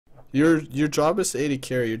Your job is to AD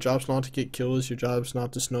carry. Your job's not to get kills. Your job's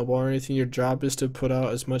not to snowball or anything. Your job is to put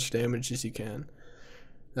out as much damage as you can.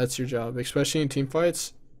 That's your job, especially in team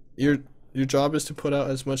fights. Your job is to put out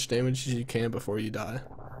as much damage as you can before you die.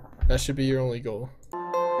 That should be your only goal.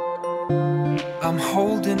 I'm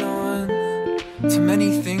holding on to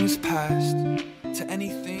many things past, to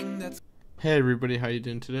anything that's... Hey everybody, how you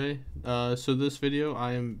doing today? So this video,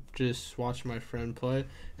 I am just watching my friend play,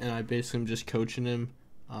 and I basically am just coaching him.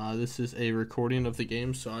 This is a recording of the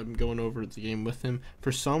game, so I'm going over the game with him.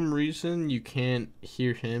 For some reason, you can't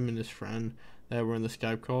hear him and his friend that were in the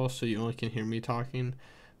Skype call, so you only can hear me talking.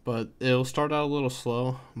 But it'll start out a little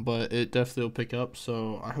slow, but it definitely will pick up.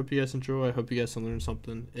 So I hope you guys enjoy. I hope you guys can learn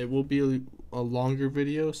something. It will be a longer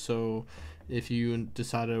video, so if you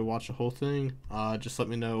decide to watch the whole thing, just let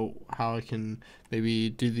me know how I can maybe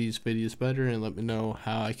do these videos better, and let me know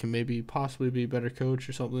how I can maybe possibly be a better coach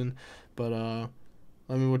or something. But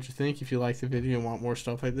let me know what you think. If you like the video and want more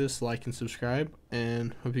stuff like this, like and subscribe,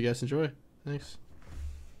 and hope you guys enjoy. Thanks.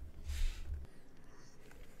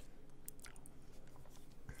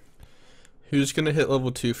 Who's gonna hit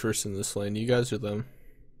level 2 first in this lane? You guys or them?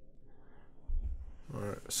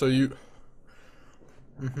 Alright, so you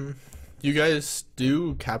guys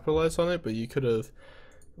do capitalize on it, but you could have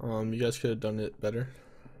you guys could have done it better.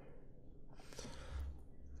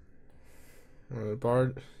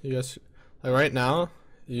 Bard, you guys, like right now,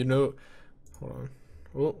 you know, hold on.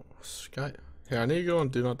 Oh, Skype. Hey, I need to go on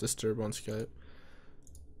Do Not Disturb on Skype,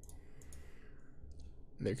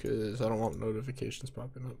 because I don't want notifications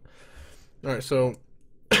popping up. Alright, so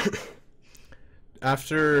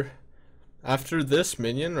after this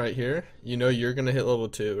minion right here, you know you're gonna hit level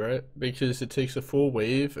 2, right? Because it takes a full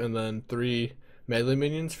wave and then 3 melee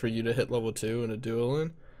minions for you to hit level 2 in a duel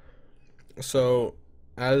in. So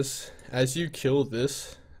as you kill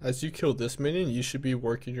this minion, you should be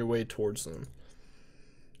working your way towards them.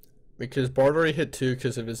 Because Bard already hit 2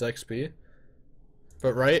 because of his XP.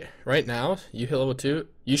 But right now, you hit level 2,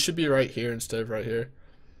 you should be right here instead of right here.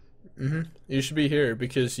 You should be here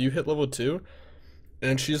because you hit level 2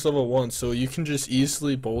 and she's level 1, so you can just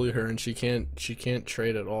easily bully her and she can't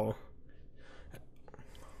trade at all.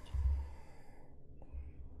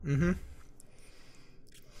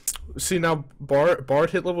 See, now Bard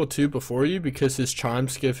hit level 2 before you because his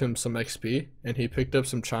chimes give him some XP and he picked up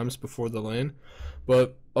some chimes before the lane.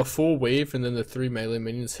 But a full wave and then the 3 melee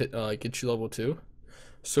minions get you level 2.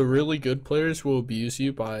 So really good players will abuse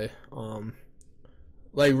you by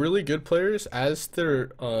like really good players, as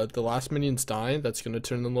their the last minion's dying, that's gonna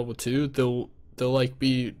turn them level 2. They'll like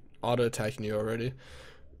be auto attacking you already.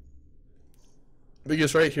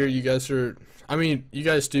 Because right here, you guys are, I mean, you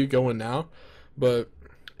guys do go in now, but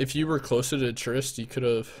if you were closer to Trist, you could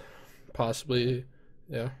have possibly,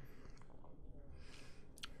 yeah,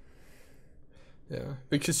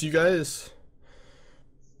 because you guys,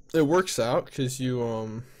 it works out because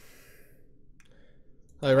you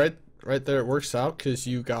like right there, it works out because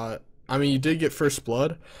you got, I mean, you did get first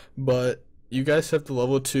blood, but you guys have the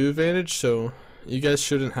level 2 advantage, so you guys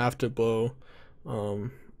shouldn't have to blow.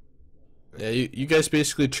 Yeah, you guys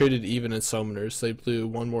basically traded even in summoners. They blew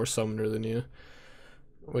one more summoner than you,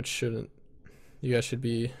 which shouldn't, you guys should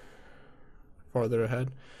be farther ahead.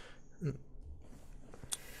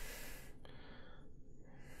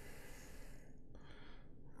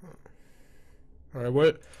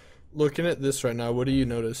 Alright, looking at this right now, what do you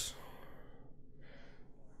notice?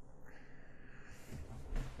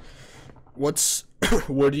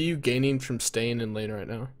 What are you gaining from staying in lane right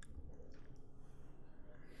now?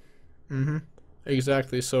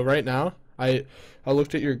 Exactly. So right now, I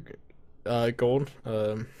looked at your gold.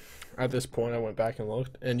 At this point, I went back and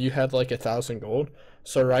looked, and you had like 1,000 gold.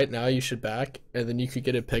 So right now, you should back, and then you could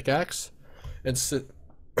get a pickaxe, and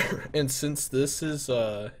since this is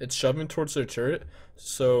it's shoving towards their turret,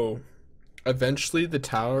 so eventually the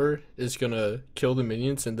tower is gonna kill the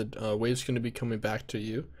minions, and the wave's gonna be coming back to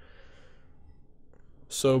you.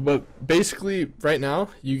 So, but basically, right now,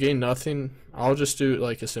 you gain nothing. I'll just do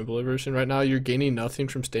like a simpler version. Right now, you're gaining nothing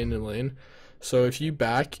from staying in lane. So if you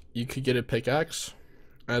back, you could get a pickaxe,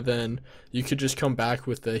 and then you could just come back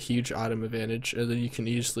with a huge item advantage, and then you can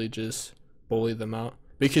easily just bully them out.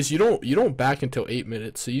 Because you don't back until 8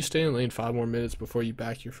 minutes, so you stay in lane 5 more minutes before you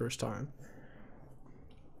back your first time.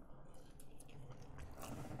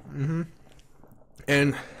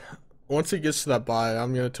 And once it gets to that buy,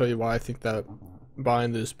 I'm gonna tell you why I think that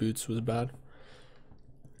buying those boots was bad.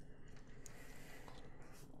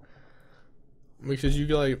 Because you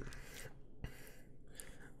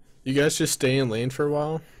guys just stay in lane for a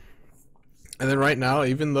while, and then right now,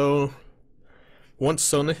 even though once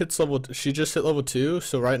Sona hits she just hit level 2,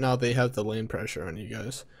 so right now they have the lane pressure on you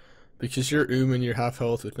guys. Because you're and you're half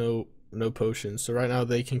health with no potions, so right now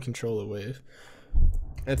they can control the wave.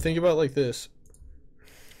 And think about it like this.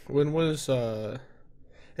 When was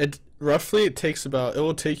it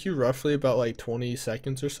will take you roughly about like 20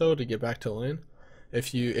 seconds or so to get back to lane.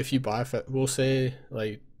 If you buy, we'll say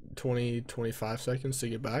like 20-25 seconds to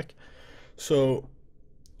get back. So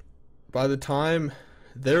by the time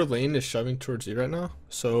their lane is shoving towards you right now,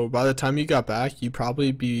 so by the time you got back, you'd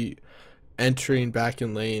probably be entering back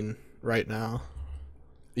in lane right now.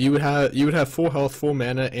 You would have full health, full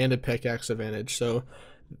mana, and a pickaxe advantage. So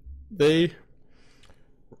they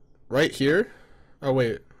right here. Oh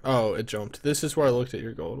wait. Oh, it jumped. This is where I looked at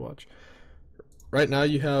your gold. Watch. Right now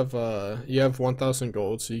you have 1,000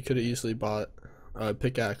 gold, so you could have easily bought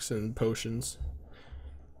pickaxe and potions.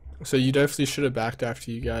 So you definitely should have backed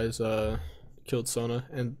after you guys killed Sona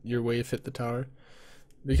and your wave hit the tower,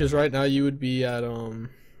 because right now you would be at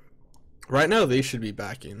right now they should be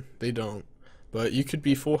backing. They don't, but you could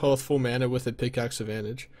be full health, full mana with a pickaxe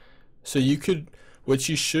advantage. So what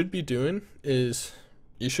you should be doing is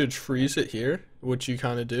you should freeze it here, which you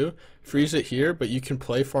kind of do. Freeze it here, but you can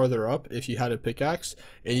play farther up if you had a pickaxe,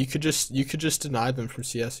 and you could just deny them from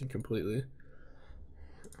CSing completely.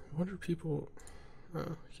 What are people?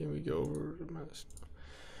 Oh, can we go over to my?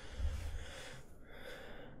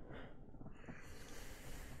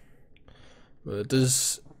 But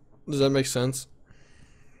does that make sense?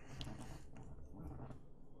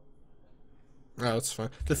 Oh, it's fine.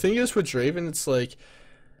 The thing is with Draven, it's like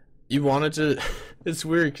you wanted to. It's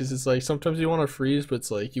weird because it's like sometimes you want to freeze, but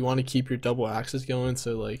it's like you want to keep your double axes going.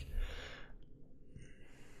 So like,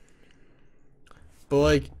 but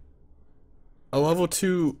like a level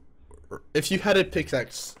 2, if you had a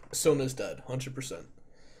pickaxe, Sona's dead, 100%.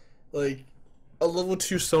 Like a level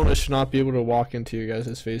 2 Sona should not be able to walk into your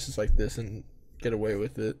guys' faces like this and get away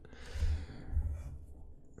with it.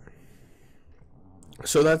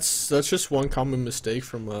 So that's just one common mistake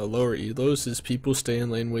from lower elos, is people stay in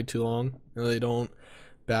lane way too long and they don't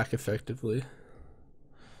back effectively.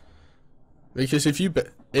 Because if you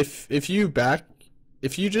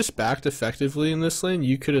just backed effectively in this lane,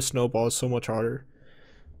 you could have snowballed so much harder.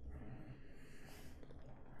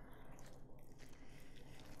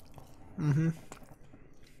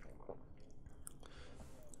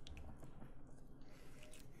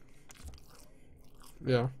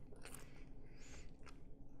 Yeah.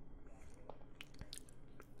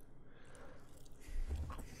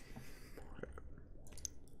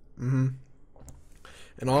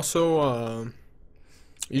 And also,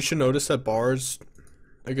 you should notice that bars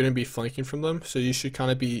are going to be flanking from them, so you should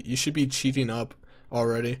be cheating up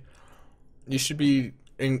already. You should be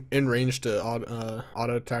in range to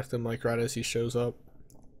auto attack them like right as he shows up.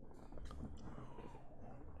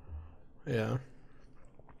 Yeah.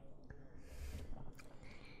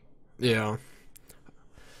 Yeah.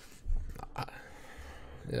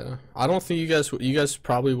 Yeah. I don't think you guys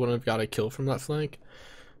probably wouldn't have got a kill from that flank,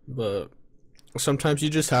 but sometimes you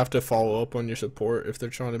just have to follow up on your support if they're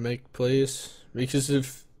trying to make plays, because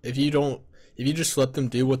if you just let them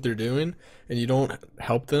do what they're doing and you don't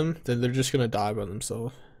help them, then they're just gonna die by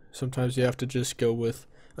themselves. Sometimes you have to just go with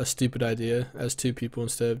a stupid idea as 2 people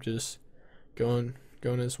instead of just going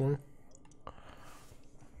as one.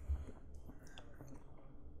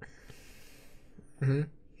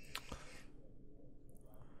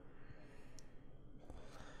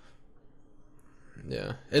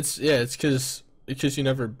 Yeah, it's because you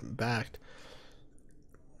never backed.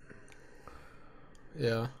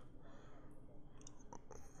 Yeah.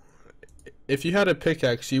 If you had a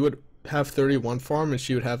pickaxe, you would have 31 farm and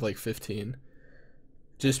she would have like 15.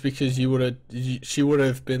 Just because she would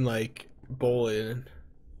have been like bullied.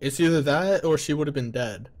 It's either that or she would have been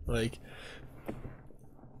dead. Like,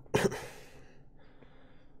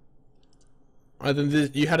 and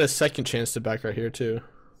then you had a second chance to back right here too.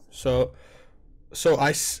 So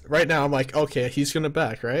right now I'm like, okay, he's gonna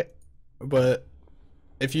back, right? But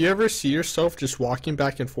if you ever see yourself just walking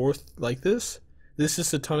back and forth like this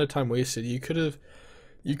is a ton of time wasted. You could have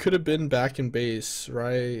been back in base,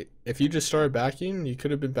 right? If you just started backing, you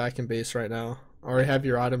could have been back in base right now, or have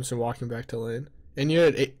your items and walking back to lane. And you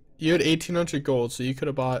had 1,800 gold, so you could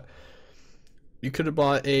have bought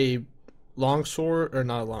a long sword, or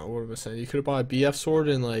not long. What am I saying? You could have bought a BF sword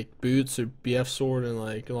and like boots, or BF sword and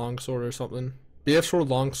like long sword or something. BF sword,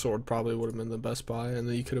 long sword probably would have been the best buy, and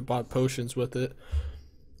then you could have bought potions with it.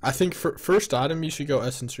 I think for first item you should go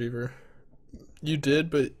Essence Reaver. You did,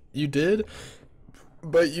 but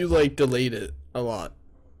you like delayed it a lot.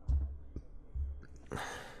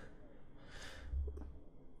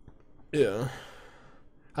 Yeah.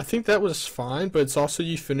 I think that was fine, but it's also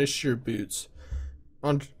you finished your boots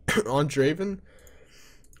on on Draven.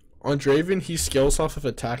 On Draven, he scales off of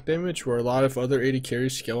attack damage, where a lot of other AD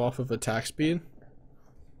carries scale off of attack speed.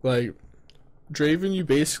 Like, Draven, you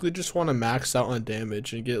basically just want to max out on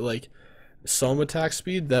damage and get, like, some attack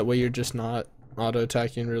speed. That way you're just not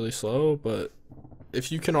auto-attacking really slow. But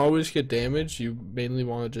if you can always get damage, you mainly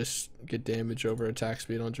want to just get damage over attack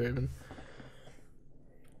speed on Draven.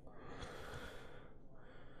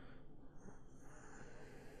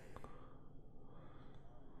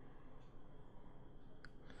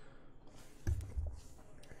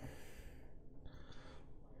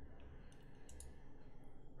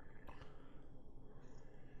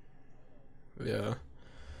 Yeah.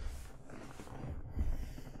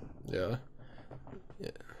 Yeah. Yeah.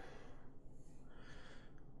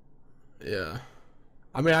 Yeah.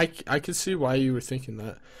 I mean, I could see why you were thinking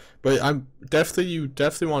that, but you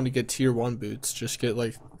definitely want to get tier 1 boots, just get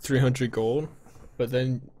like 300 gold, but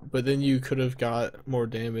then you could have got more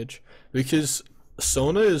damage because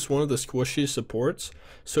Sona is one of the squishy supports.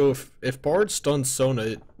 So if Bard stuns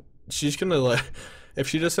Sona, she's gonna like if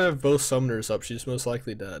she doesn't have both summoners up, she's most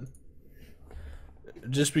likely dead.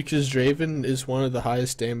 Just because Draven is one of the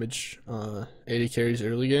highest damage AD carries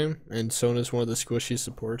early game, and Sona is one of the squishy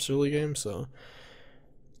supports early game, so.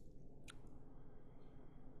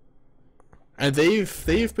 And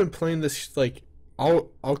they've been playing this, like, I'll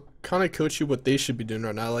kind of coach you what they should be doing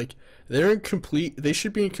right now. Like, they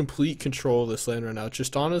should be in complete control of this lane right now.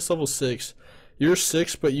 Tristana's level 6. You're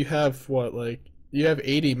 6, but you have what, like, you have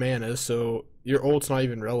 80 mana, so your ult's not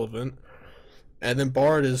even relevant. And then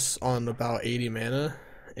Bard is on about 80 mana,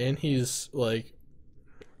 and he's like,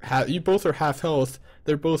 you both are half health.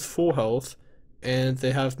 They're both full health, and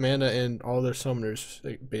they have mana and all their summoners,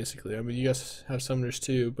 like, basically. I mean, you guys have summoners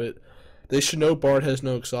too, but they should know Bard has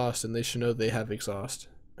no exhaust, and they should know they have exhaust,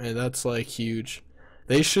 and that's like huge.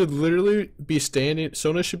 They should literally be standing.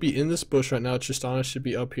 Sona should be in this bush right now. Tristana should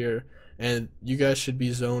be up here, and you guys should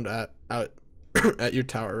be zoned out at your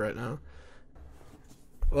tower right now.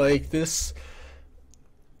 Like this.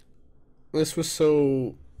 This was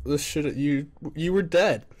so. This should you were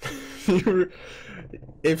dead.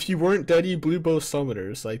 If you weren't dead, you blew both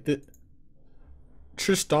summoners. Like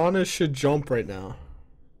Tristana should jump right now.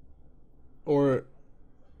 Or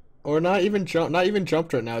not even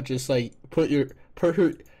jumped right now. Just like put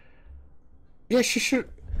her. Yeah, she should.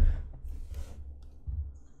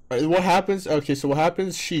 What happens? Okay, so what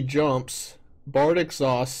happens? She jumps. Bard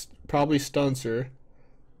exhausts, probably stuns her,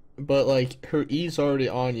 but like her E's already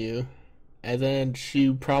on you. And then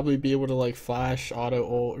she'd probably be able to like flash auto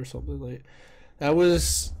ult or something like that.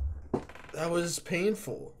 Was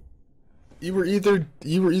painful. You were either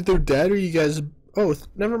dead or you guys. Oh,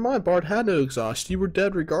 never mind. Bard had no exhaust. You were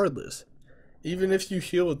dead regardless. Even if you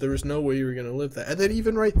healed, there was no way you were gonna live that. And then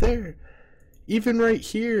even right there, even right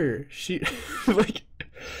here, she like.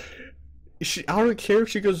 I don't care if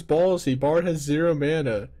she goes ballsy. Bard has 0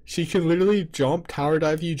 mana. She can literally jump, tower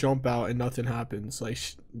dive you, jump out, and nothing happens. Like,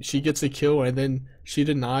 she gets a kill, and then she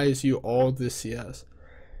denies you all this CS.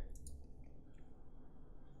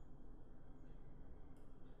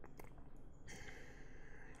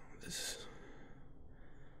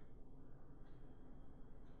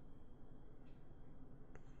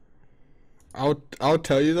 I'll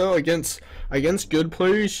tell you though, against good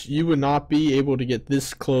players, you would not be able to get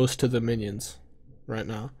this close to the minions right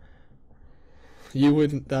now. You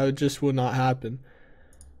wouldn't. That just would not happen.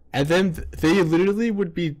 And then they literally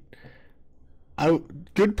would be.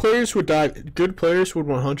 Good players would dive. Good players would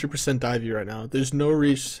 100% dive you right now. There's no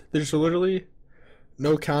reach. There's literally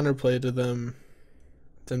no counterplay to them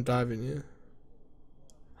diving you.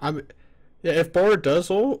 Yeah. If Bard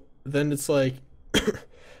does ult, then it's like.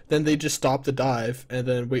 Then they just stop the dive and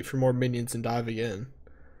then wait for more minions and dive again.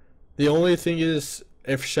 The only thing is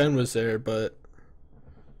if Shen was there, but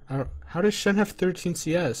how does Shen have 13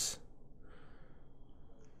 CS?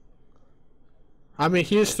 I mean,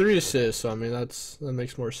 he has 3 assists, so I mean that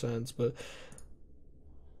makes more sense. But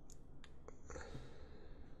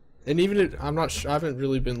and even I'm not sure. I haven't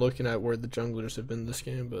really been looking at where the junglers have been this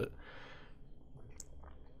game, but.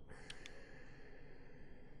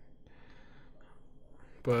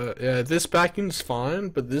 But yeah, this backing's fine,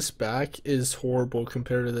 but this back is horrible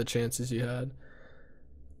compared to the chances you had.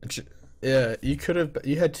 Yeah, you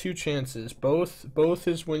had 2 chances. Both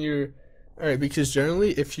is when you're alright, because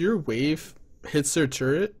generally if your wave hits their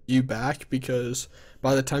turret, you back, because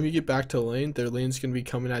by the time you get back to lane, their lane's gonna be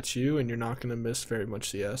coming at you and you're not gonna miss very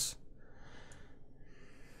much CS.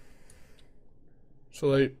 So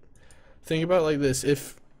like think about it like this,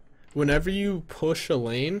 if whenever you push a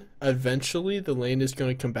lane, eventually the lane is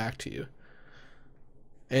going to come back to you.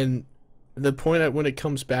 And the point at when it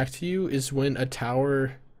comes back to you is when a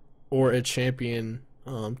tower or a champion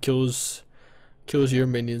kills your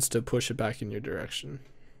minions to push it back in your direction.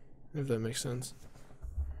 If that makes sense.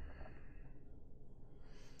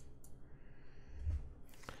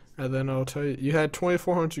 And then I'll tell you, you had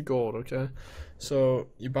 2,400 gold, okay? So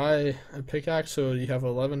you buy a pickaxe, so you have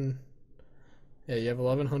 11. Yeah, you have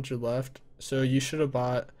 1,100 left. So you should have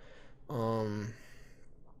bought,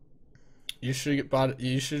 you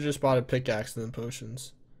should just bought a pickaxe and then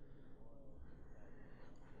potions.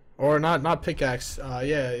 Or not pickaxe.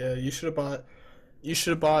 Yeah. You should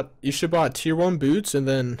have bought tier 1 boots and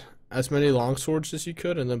then as many long swords as you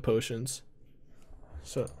could and then potions.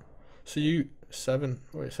 So you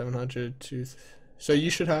 700 to. So you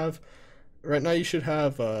should have right now. You should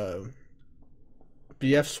have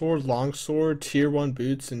BF sword, long sword, tier 1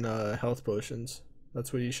 boots, and health potions.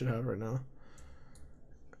 That's what you should have right now.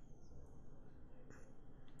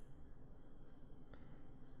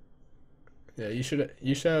 Yeah, you should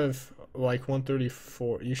have like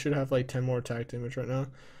 134. You should have like 10 more attack damage right now,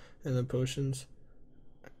 and then potions.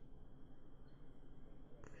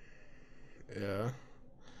 Yeah.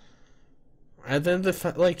 And then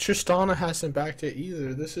like Tristana hasn't backed it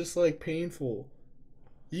either. This is like painful.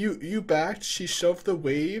 You backed, she shoved the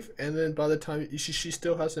wave, and then by the time she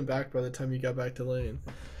still hasn't backed by the time you got back to lane.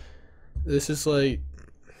 This is like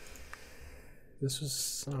this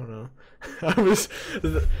was I don't know. I was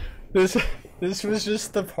this was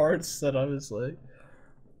just the parts that I was like.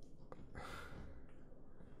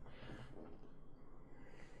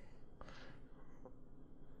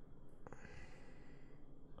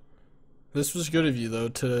 This was good of you though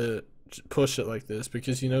to push it like this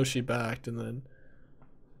because you know she backed and then.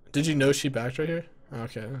 Did you know she backed right here?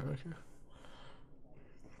 Okay.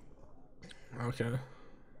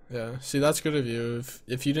 Yeah. See, that's good of you.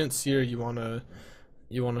 If you didn't see her, you wanna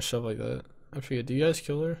shove like that. I forget. Do you guys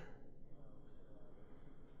kill her?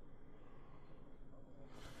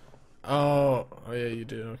 Oh yeah, you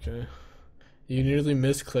did. Okay. You nearly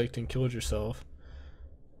misclicked and killed yourself.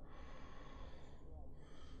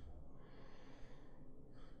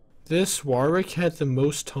 This Warwick had the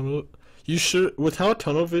most tunnel. You should, with how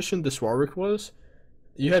tunnel vision this Warwick was,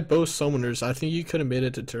 you had both summoners. I think you could have made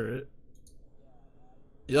it to turret.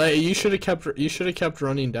 Like you should have kept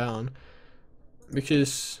running down,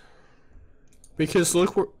 because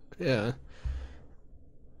look where, yeah.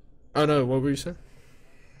 Oh no, what were you saying?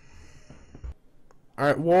 All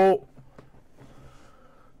right, well,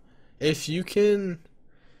 if you can,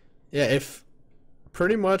 yeah, if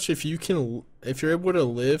pretty much if you're able to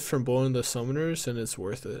live from blowing the summoners, then it's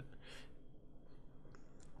worth it.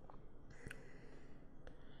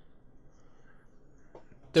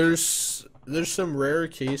 There's some rare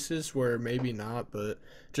cases where maybe not, but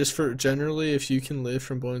just for generally, if you can live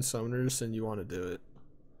from blowing summoners, then you want to do it.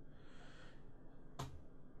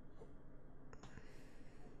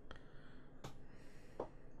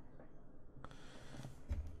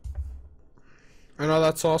 I know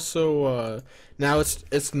that's also now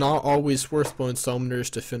it's not always worth blowing summoners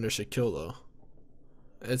to finish a kill though.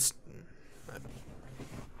 It's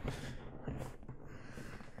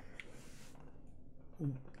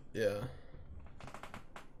yeah.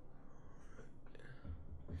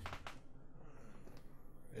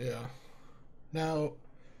 Yeah. Now,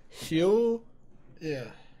 heal. Yeah.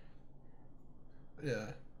 Yeah.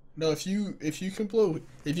 No, if you can blow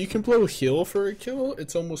heal for a kill,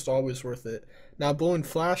 it's almost always worth it. Now, blowing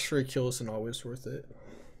flash for a kill isn't always worth it.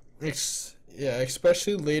 Yeah,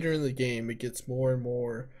 especially later in the game, it gets more and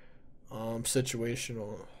more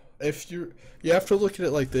situational. If you have to look at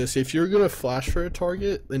it like this. If you're gonna flash for a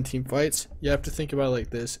target in team fights, you have to think about it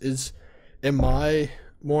like this: am I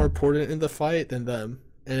more important in the fight than them?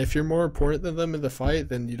 And if you're more important than them in the fight,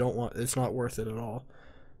 then it's not worth it at all.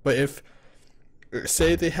 But if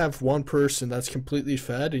say they have one person that's completely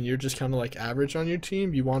fed and you're just kind of like average on your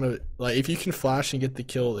team, you want to, like, if you can flash and get the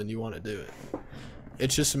kill, then you want to do it.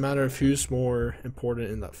 It's just a matter of who's more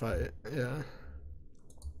important in that fight. Yeah.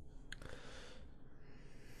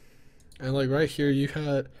 And like right here, you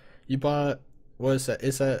bought, what is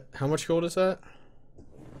that how much gold is that?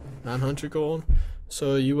 900 gold.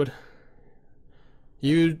 So if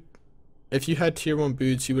you had tier 1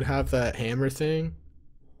 boots, you would have that hammer thing,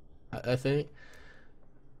 I think.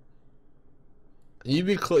 You'd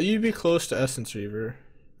be close to Essence Reaver,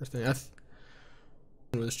 I think.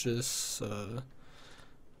 It was just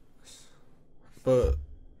but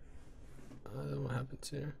what happens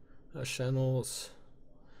here? Channels.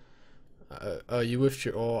 You whiffed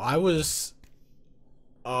your ult.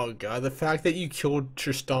 Oh god, the fact that you killed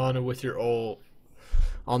Tristana with your ult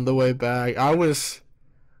on the way back, I was.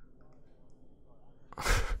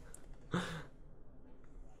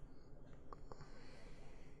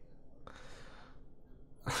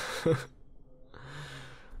 Yeah,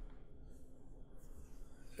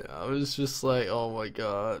 I was just like, oh my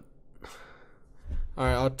god.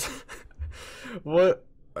 Alright, what?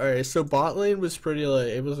 Alright, so bot lane was pretty like,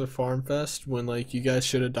 it was a farm fest when like you guys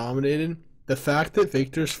should have dominated. The fact that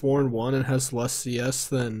Victor's 4-1 and has less CS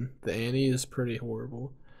than the Annie is pretty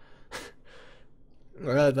horrible.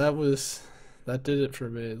 That did it for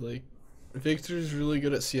me. Like, Victor's really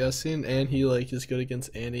good at CSing, and he like is good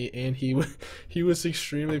against Annie, and he was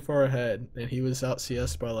extremely far ahead, and he was out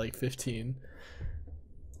CS by like 15.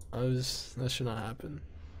 That should not happen.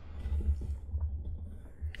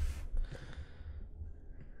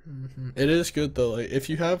 It is good though. Like, if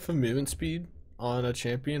you have a movement speed on a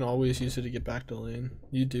champion, always use it to get back to lane.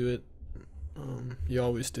 You do it. You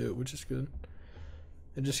always do it, which is good.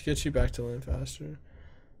 It just gets you back to lane faster.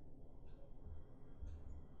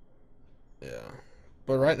 Yeah,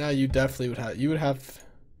 but right now you definitely would have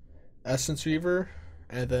Essence Reaver,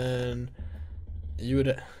 and then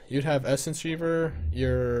you'd have Essence Reaver,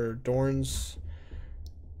 your Dorns.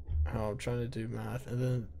 Oh, I'm trying to do math, and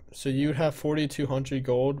then so you'd have 4,200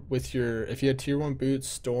 gold with your, if you had tier 1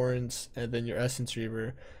 boots, Dorns, and then your Essence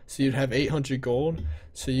Reaver. So you'd have 800 gold.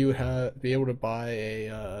 So you would be able to buy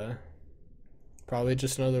a probably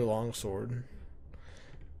just another longsword.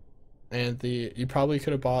 And you probably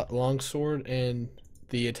could have bought longsword and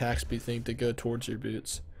the attack speed thing to go towards your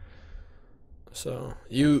boots. So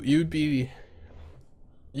you'd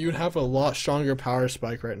have a lot stronger power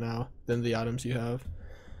spike right now than the items you have.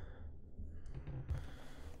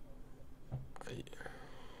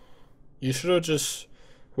 You should have just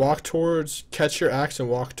catch your axe and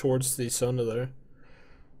walk towards the Sona there.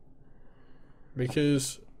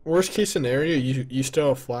 Because worst case scenario, you still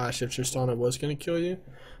have flash if Tristana was gonna kill you,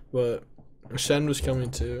 but Shen was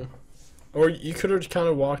coming too. Or you could have kind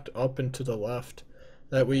of walked up and to the left.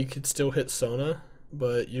 That way you could still hit Sona,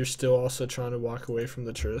 but you're still also trying to walk away from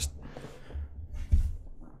the Trist.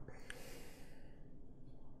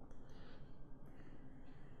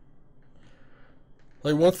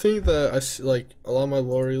 Like, one thing that I see, like, a lot of my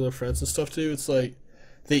Lorela friends and stuff do, it's like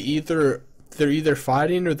they're either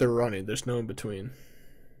fighting or they're running. There's no in between.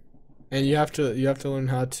 And you have to learn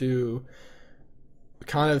how to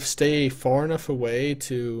kind of stay far enough away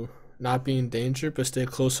to not be in danger, but stay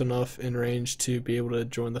close enough in range to be able to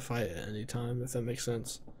join the fight at any time, if that makes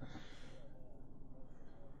sense.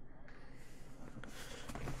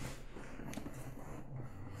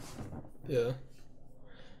 Yeah.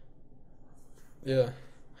 Yeah.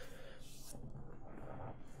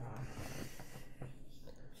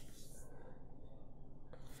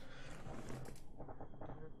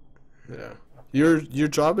 Yeah. Your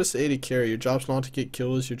job is to AD carry. Your job's not to get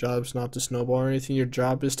kills. Your job's not to snowball or anything. Your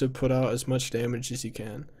job is to put out as much damage as you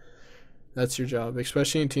can. That's your job,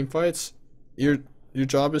 especially in team fights. Your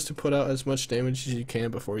job is to put out as much damage as you can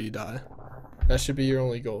before you die. That should be your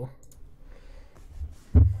only goal.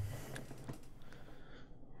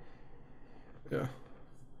 Yeah.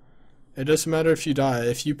 It doesn't matter if you die.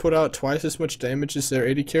 If you put out twice as much damage as their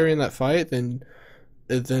AD carry in that fight, then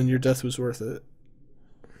your death was worth it.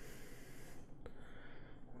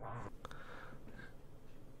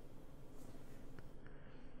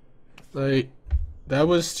 Like, that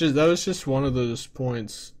was just one of those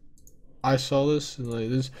points. I saw this, and like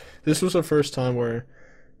this was the first time where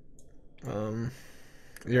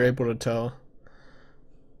you're able to tell.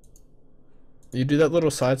 You do that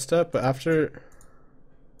little sidestep, but after,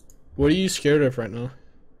 what are you scared of right now?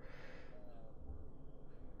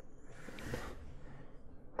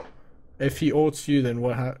 If he ults you, then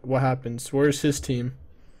what happens? Where's his team?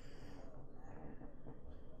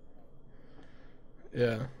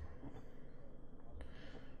 Yeah.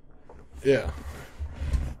 Yeah.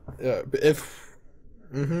 Yeah. But if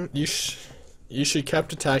you should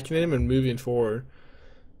kept attacking him and moving forward.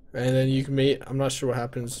 And then you can I'm not sure what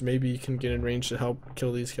happens. Maybe you can get in range to help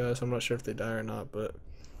kill these guys. I'm not sure if they die or not, but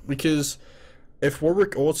because if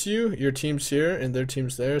Warwick ults you, your team's here and their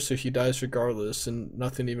team's there, so he dies regardless and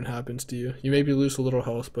nothing even happens to you. You maybe lose a little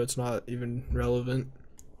health, but it's not even relevant.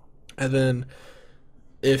 And then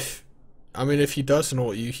if he doesn't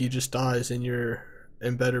ult you, he just dies and you're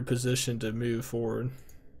in better position to move forward.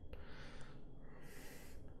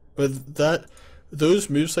 But those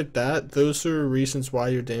moves like that, those are reasons why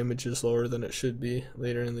your damage is lower than it should be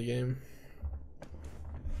later in the game.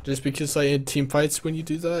 Just because, like, in team fights, when you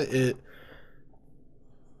do that,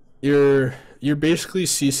 you're basically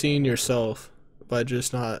CCing yourself by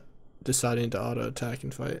just not deciding to auto attack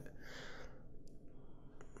and fight.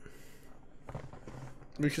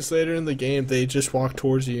 Because later in the game, they just walk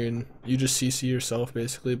towards you and you just CC yourself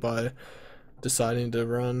basically by deciding to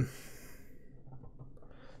run.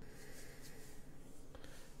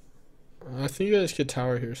 I think you guys get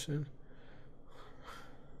tower here soon.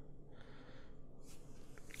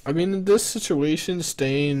 I mean, in this situation,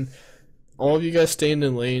 all of you guys staying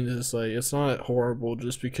in lanes is like, it's not horrible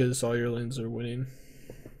just because all your lanes are winning.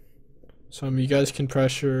 So, I mean, you guys can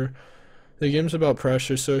pressure. The game's about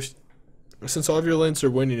pressure, so since all of your lanes are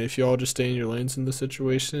winning, if you all just stay in your lanes in this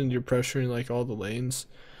situation, you're pressuring like all the lanes.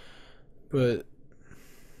 But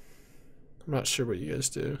I'm not sure what you guys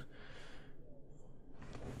do.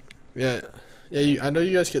 Yeah, I know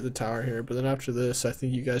you guys get the tower here, but then after this, I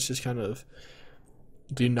think you guys just kind of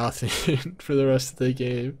do nothing for the rest of the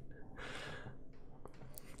game.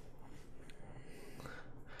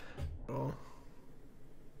 Oh,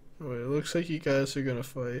 wait, it looks like you guys are gonna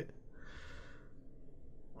fight.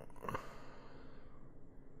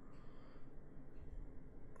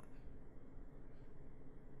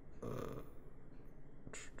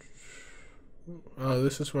 Oh,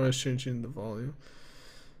 this is when I was changing the volume.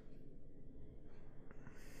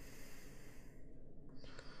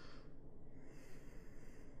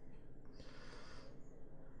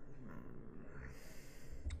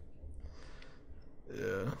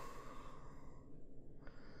 Yeah.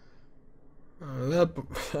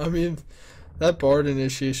 I mean, that Bard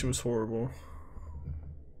initiation was horrible.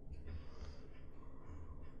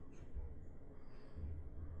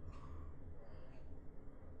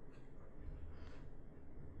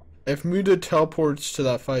 If Muda teleports to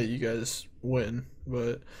that fight, you guys win.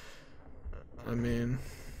 But I mean,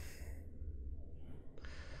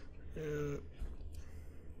 yeah.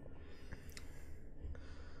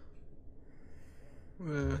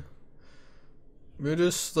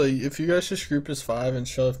 Muda's like, if you guys just group as 5 and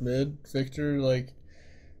shove mid, Victor like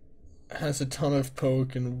has a ton of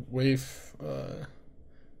poke and wave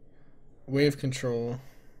control.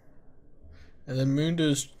 And then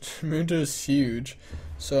Mundo's huge,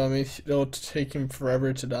 so I mean it'll take him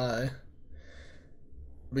forever to die.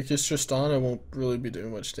 Because Tristana won't really be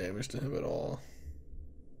doing much damage to him at all.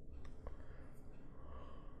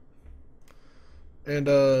 And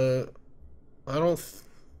I don't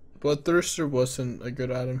Bloodthirster wasn't a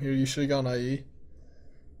good item here. You should have gone IE.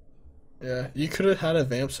 Yeah, you could have had a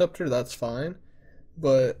Vamp Scepter, that's fine.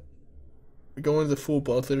 But going the full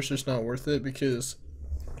Bloodthirster's not worth it because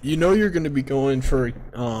you know you're going to be going for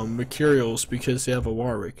Mercurials because they have a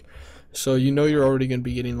Warwick. So you know you're already going to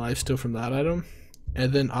be getting lifesteal from that item.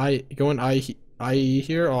 And then going IE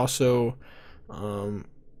here also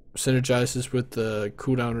synergizes with the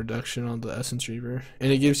cooldown reduction on the Essence Reaver.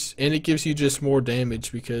 And it gives you just more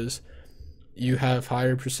damage because you have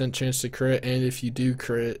higher % chance to crit, and if you do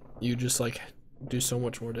crit, you just like do so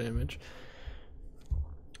much more damage.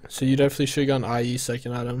 So you definitely should have gone IE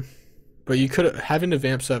second item. But you could having a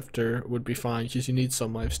Vamp Scepter would be fine because you need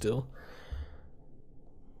some life still.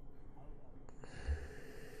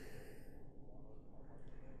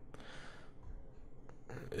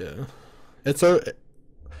 Yeah, it's a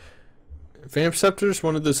Vamp Scepter is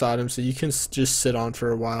one of those items that you can just sit on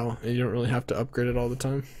for a while and you don't really have to upgrade it all the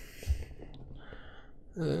time.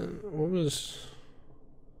 What was?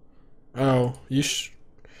 Oh, you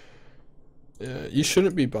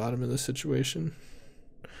shouldn't be bottom in this situation.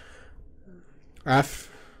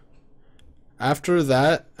 After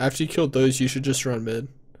that, after you killed those, you should just run mid,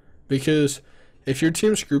 because if your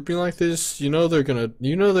team's grouping like this, you know they're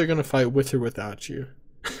gonna fight with or without you.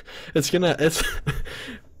 it's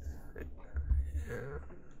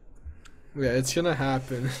yeah, it's gonna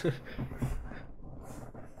happen.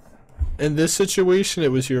 In this situation,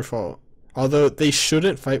 it was your fault. Although they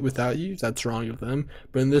shouldn't fight without you, that's wrong of them.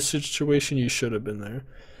 But in this situation, you should have been there,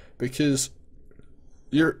 because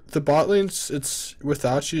the bot lanes, it's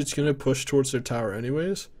without you, it's gonna push towards their tower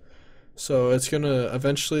anyways. So it's gonna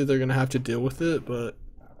eventually they're gonna have to deal with it. But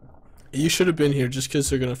you should have been here just because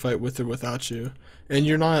they're gonna fight with or without you, and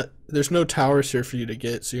you're not. There's no towers here for you to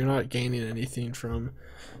get, so you're not gaining anything from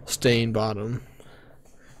staying bottom.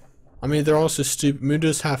 I mean, they're also stupid.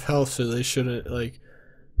 Mundo's half health, so they shouldn't like.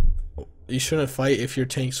 You shouldn't fight if your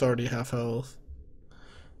tank's already half health.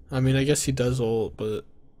 I mean, I guess he does ult, but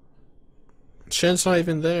Shen's not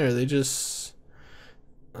even there. They just,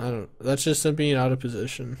 that's just them being out of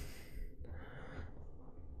position.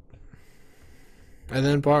 And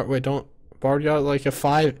then Bard got like a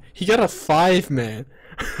 5. He got a 5-man.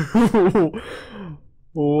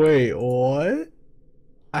 Wait, what?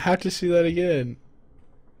 I have to see that again.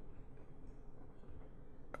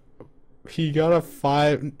 He got a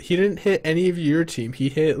 5. He didn't hit any of your team. He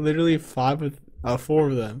hit literally 4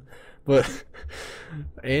 of them. But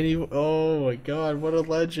Andy, oh my god, what a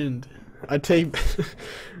legend! I take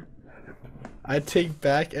I take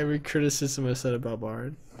back every criticism I said about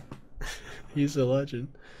Bard. He's a legend.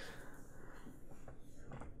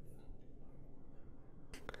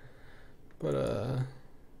 But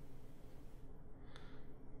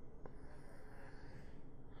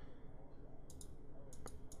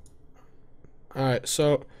alright,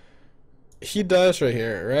 so he dies right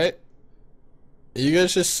here, right? You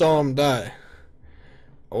guys just saw him die.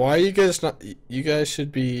 Why are you guys not? You guys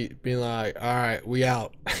should be being like, all right, we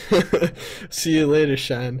out. See you later,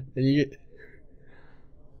 Shan. And you get.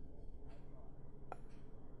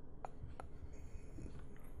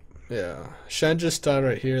 Yeah, Shan just died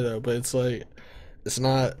right here though, but it's like, it's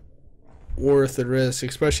not worth the risk,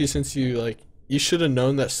 especially since you should have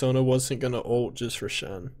known that Sona wasn't gonna ult just for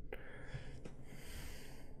Shan.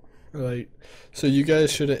 Like, so you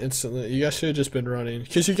guys should have you guys should have just been running,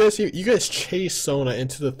 because you guys chased Sona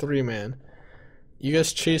into the 3-man. You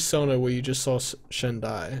guys chased Sona where you just saw Shen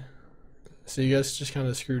die. So you guys just kind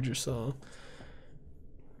of screwed yourself.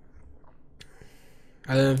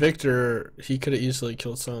 And then Victor, he could have easily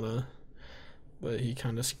killed Sona, but he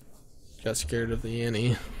kind of got scared of the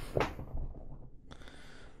Annie.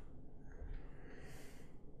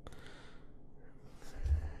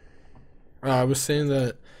 I was saying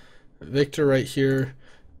that Victor right here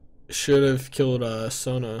should have killed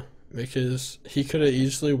Sona, because he could have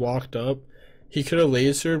easily walked up. He could have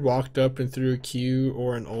lasered, walked up, and threw a Q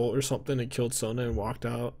or an ult or something and killed Sona and walked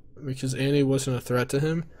out, because Annie wasn't a threat to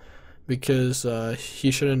him, because he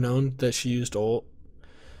should have known that she used ult.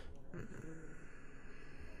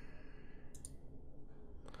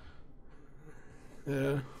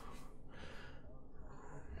 Yeah.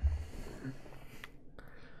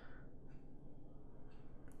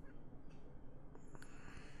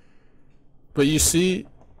 But you see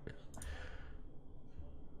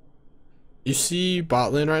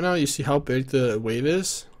bot lane right now, you see how big the wave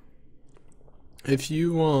is? If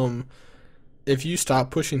you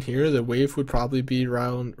stop pushing here, the wave would probably be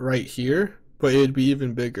around right here, but it'd be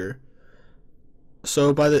even bigger. So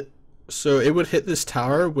it would hit this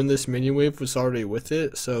tower when this minion wave was already with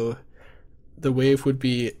it, so the wave would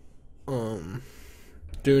be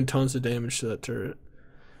doing tons of damage to that turret.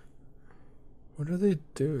 What are they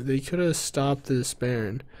doing? They could have stopped this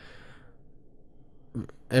Baron.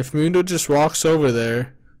 If Mundo just walks over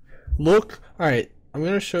there, look. Alright, I'm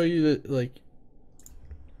gonna show you that, like,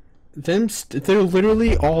 they're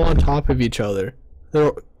literally all on top of each other.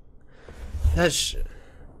 That's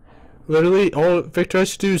literally all Victor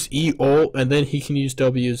has to do is E ult, and then he can use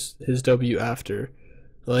his W after.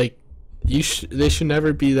 Like, they should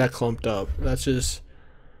never be that clumped up. That's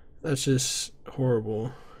just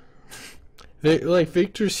horrible. Like,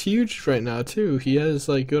 Victor's huge right now too. He has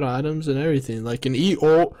like good items and everything. Like an E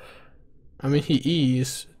ult, I mean, he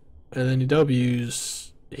E's and then he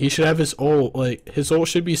W's. He should have his ult. Like, his ult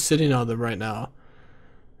should be sitting on them right now.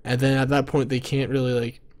 And then at that point, they can't really,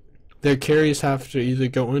 like, their carries have to either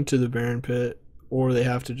go into the Baron pit or they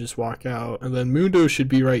have to just walk out. And then Mundo should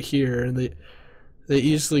be right here, and they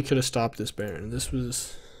easily could have stopped this Baron. This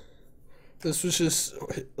was just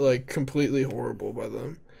like completely horrible by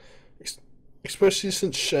them. Especially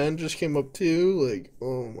since Shen just came up too, like,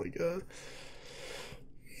 oh my god.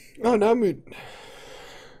 Oh, now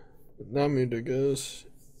Mundo goes.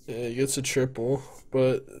 Yeah, he gets a triple,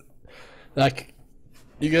 but like,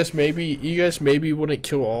 you guys maybe wouldn't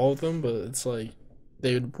kill all of them, but it's like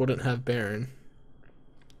they wouldn't have Baron.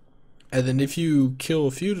 And then if you kill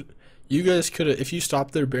a few, you guys could, if you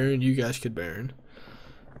stop their Baron, you guys could Baron.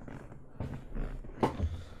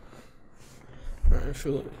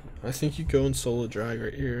 Alright, I think you go in solo drag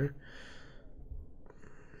right here.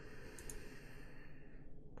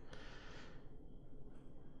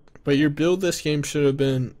 But your build this game should have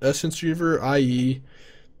been Essence Reaver, IE,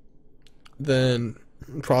 then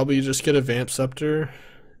probably just get a Vamp Scepter.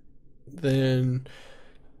 Then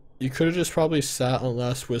you could have just probably sat on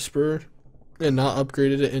Last Whisper and not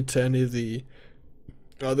upgraded it into any of the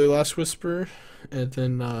other Last Whisper. And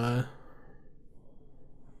then,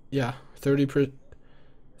 yeah, 30%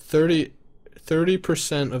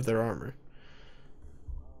 of their armor.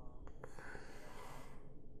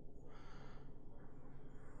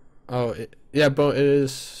 Oh, yeah, it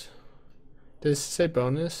is. Does it say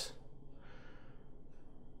bonus?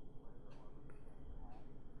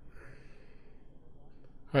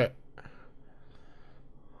 Alright.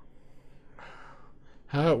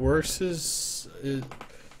 How it works is,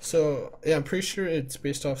 so yeah, I'm pretty sure it's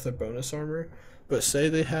based off the bonus armor, but say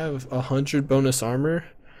they have 100 bonus armor,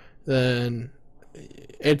 then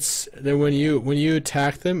when you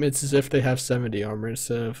attack them, it's as if they have 70 armor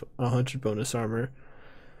instead of 100 bonus armor.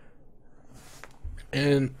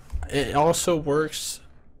 And it also works,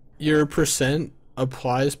 your percent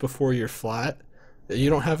applies before you're flat. You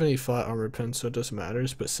don't have any flat armor pen, so it doesn't matter.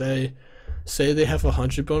 But say they have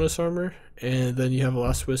 100 bonus armor, and then you have a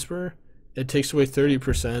Last Whisper, it takes away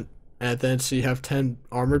 30%, and then so you have 10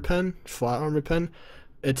 armor pen, flat armor pen,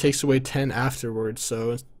 it takes away 10 afterwards,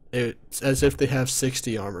 so it's as if they have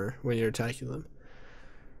 60 armor when you're attacking them.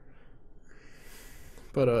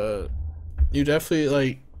 But you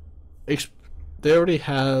definitely they already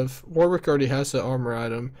have, Warwick already has the armor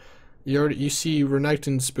item. You see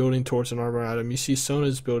Renekton's building towards an armor item. You see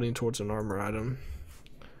Sona's building towards an armor item.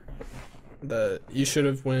 That you should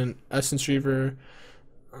have went Essence Reaver.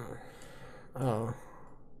 Oh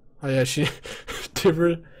yeah,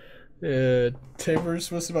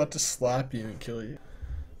 Tibbers was about to slap you and kill you.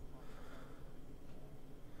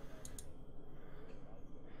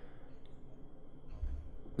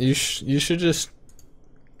 You should just,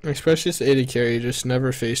 especially as AD carry, just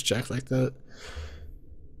never face check like that.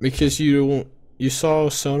 Because you saw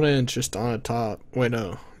Sona and Tristana top. Wait,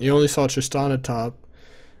 no. You only saw Tristana top,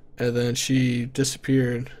 and then she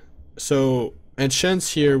disappeared. So, and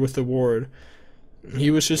Shen's here with the ward. He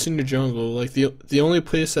was just in your jungle. Like, the only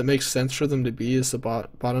place that makes sense for them to be is the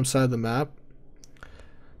bottom side of the map.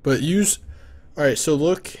 But alright, so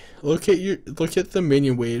look at the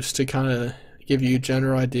minion waves to kind of give you a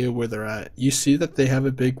general idea where they're at. You see that they have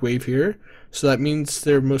a big wave here, so that means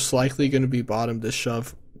they're most likely going to be bottom to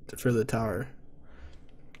shove for the tower,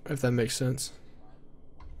 if that makes sense.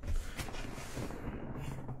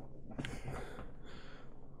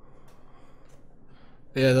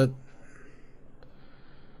 Yeah,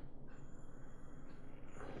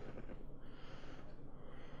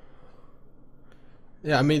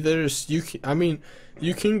 I mean,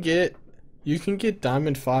 you can get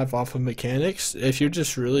Diamond 5 off of mechanics if you're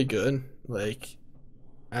just really good, like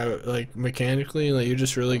mechanically, like you're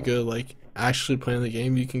just really good, like actually playing the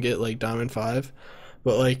game. You can get like Diamond 5,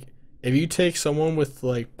 but like if you take someone with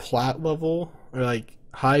like plat level or like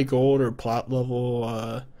high gold or plat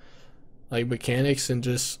level like mechanics and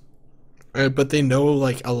just but they know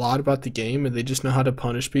like a lot about the game and they just know how to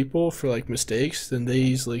punish people for like mistakes, then they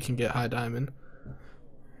easily can get high diamond.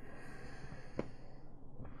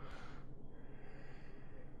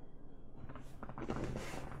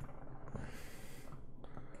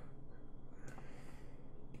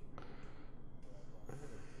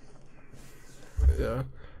 Yeah.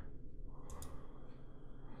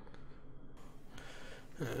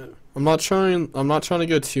 I'm not trying to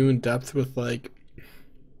go too in depth with like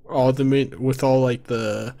all the like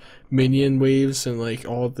the minion waves and like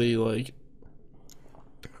all the like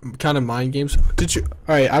kind of mind games. All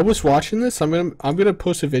right, I was watching this. I'm gonna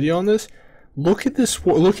post a video on this. Look at this.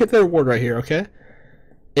 Look at their ward right here. Okay,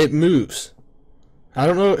 it moves. I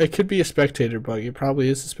don't know. It could be a spectator bug. It probably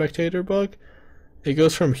is a spectator bug. It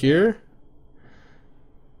goes from here.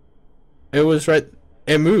 It was right.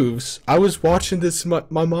 It moves. I was watching this. My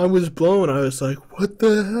mind was blown. I was like, "What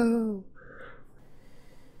the hell?"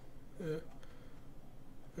 Yeah.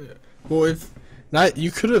 Yeah. Well, if not,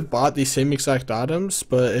 you could have bought the same exact items,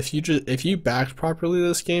 but if you backed properly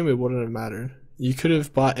this game, it wouldn't have mattered. You could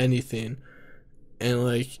have bought anything, and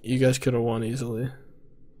like you guys could have won easily.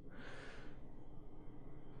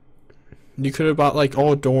 You could have bought like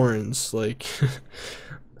all Dorans, like.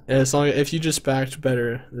 As long if you just backed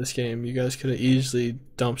better this game, you guys could have easily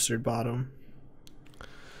dumpstered bottom.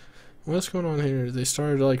 What's going on here? They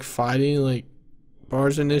started like fighting, like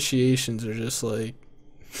bars initiations are just like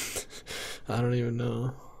I don't even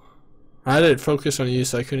know. I didn't focus on you,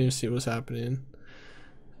 so I couldn't even see what was happening.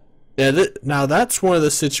 Yeah, now that's one of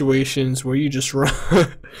the situations where you just run.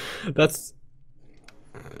 That's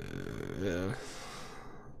yeah,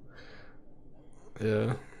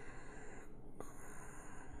 yeah.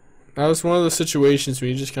 That was one of the situations where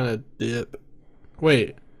you just kind of dip.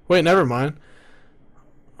 Wait, never mind.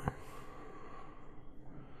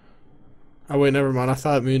 Oh wait, never mind. I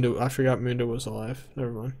forgot Mundo was alive.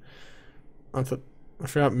 Never mind. I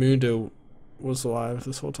forgot Mundo was alive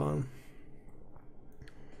this whole time.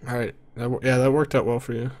 All right, that worked out well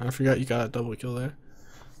for you. I forgot you got a double kill there.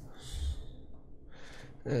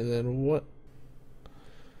 And then what?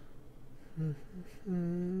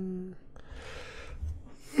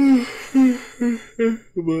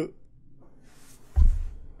 But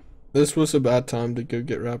this was a bad time to go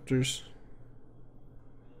get Raptors.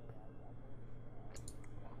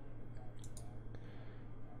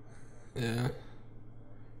 Yeah.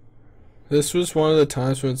 This was one of the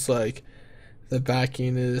times when it's like the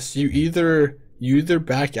backing is you either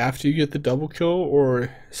back after you get the double kill,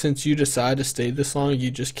 or since you decide to stay this long, you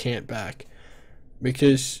just can't back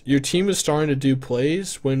because your team is starting to do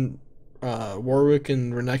plays when Warwick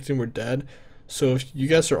and Renekton were dead. So if you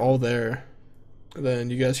guys are all there, then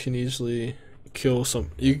you guys can easily kill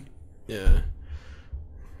some. Yeah,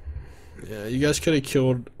 you guys could have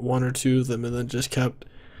killed one or two of them and then just kept.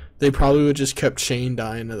 They probably would just kept chain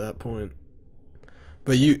dying at that point.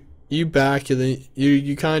 But you back and then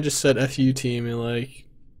you kind of just said "fu team" and like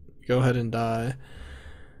go ahead and die.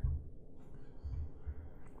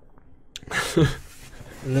 And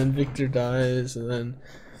then Victor dies, and then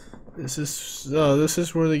this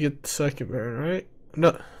is where they get the second Baron, right?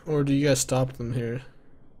 No, or do you guys stop them here?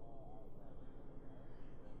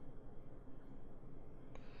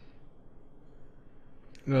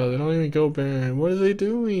 No, they don't even go Baron. What are they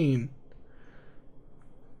doing?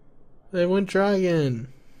 They went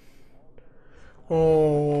Dragon.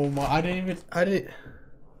 Oh my! I didn't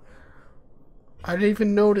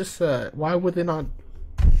even notice that. Why would they not?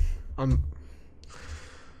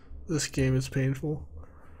 This game is painful.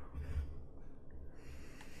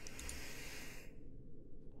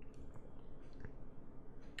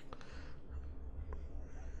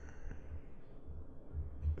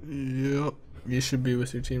 Yep, you should be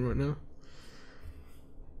with your team right now.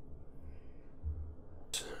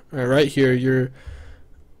 Alright, right here,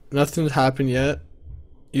 nothing's happened yet.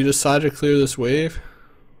 You decide to clear this wave.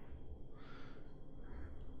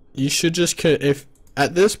 You should just if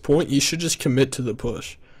at this point you should just commit to the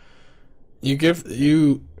push. You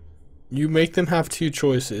make them have two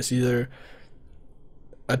choices: either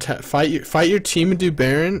fight your team and do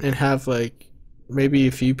Baron and have like maybe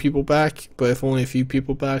a few people back, but if only a few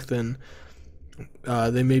people back, then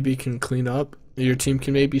they maybe can clean up. Your team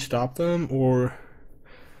can maybe stop them, or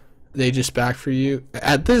they just back for you.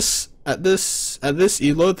 At this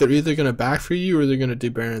elo, they're either gonna back for you or they're gonna do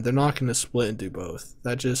Baron. They're not gonna split and do both.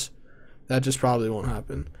 That just probably won't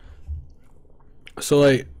happen. So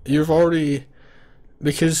like you've already,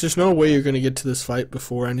 because there's no way you're gonna get to this fight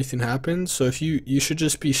before anything happens. So if you should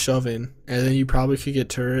just be shoving, and then you probably could get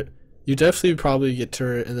turret. You definitely probably get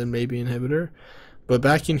turret and then maybe inhibitor. But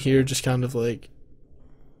back in here, just kind of like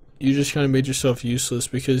you just kind of made yourself useless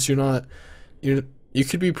because you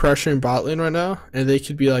could be pressuring bot lane right now, and they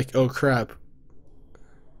could be like, oh crap.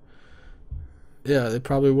 Yeah, they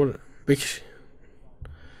probably wouldn't.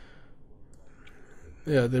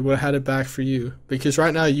 Yeah, they would have had it back for you because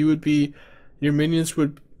right now your minions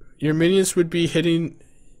would be hitting.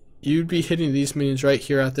 You'd be hitting these minions right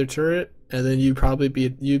here at their turret, and then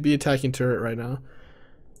you'd be attacking turret right now.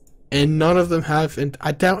 And none of them have, and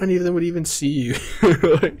I doubt any of them would even see you.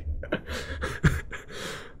 Like,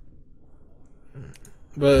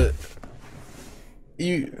 but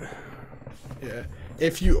yeah,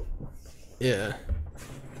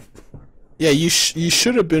 you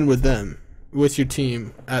should have been with them, with your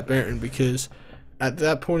team at Baron, because at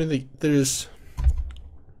that point there's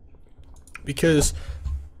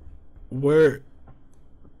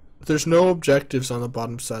no objectives on the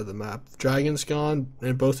bottom side of the map. Dragon's gone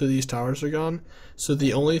and both of these towers are gone, so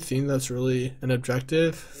the only thing that's really an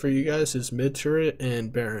objective for you guys is mid turret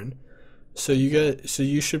and Baron. So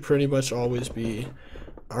you should pretty much always be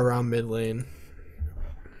around mid lane.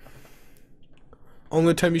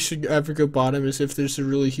 Only time you should ever go bottom is if there's a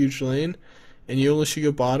really huge lane, and you only should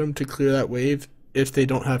go bottom to clear that wave if they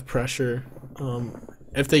don't have pressure,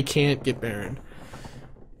 if they can't get Baron.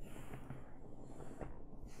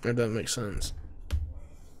 If that makes sense.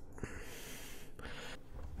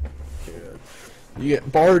 Yeah.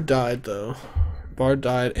 Bard died though. Bard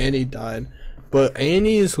died, Annie died. But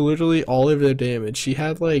Annie is literally all of their damage. She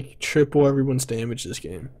had like triple everyone's damage this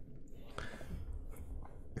game.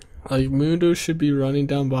 Like Mundo should be running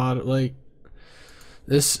down bottom. Like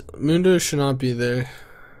this Mundo should not be there.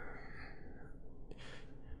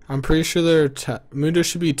 I'm pretty sure Mundo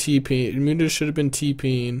should be TPing. Mundo should have been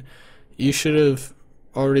TPing. You should have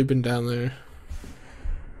already been down there.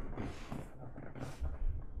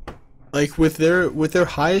 Like with their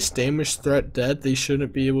highest damage threat dead, they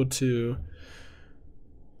shouldn't be able to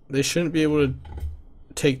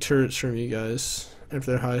take turrets from you guys if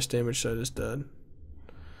their highest damage threat is dead.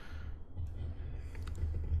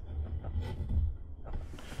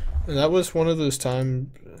 And that was one of those times.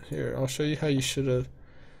 Here, I'll show you how you should have.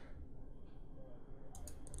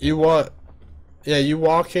 You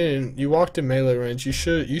walked in melee range. You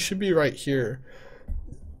should be right here.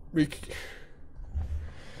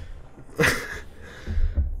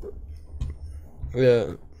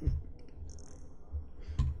 Yeah.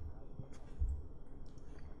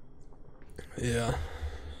 Yeah.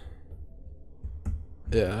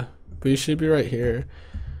 Yeah. But you should be right here.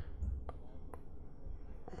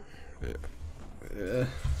 Yeah. Yeah.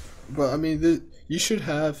 But I mean, you should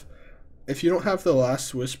have. If you don't have the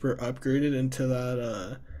Last Whisper upgraded into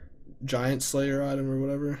that Giant Slayer item or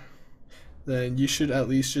whatever, then you should at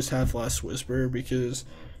least just have Last Whisper, because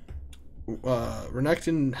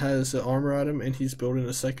Renekton has an armor item and he's building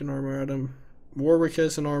a second armor item. Warwick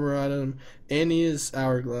has an armor item and he is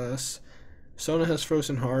Hourglass. Sona has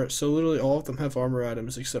Frozen Heart, so literally all of them have armor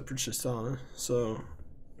items except for Tristana. So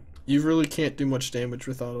you really can't do much damage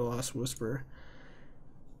without a Last Whisper.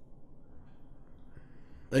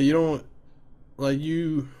 Like, you don't, like,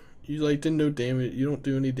 you like did no damage. You don't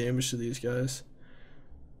do any damage to these guys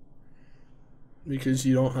because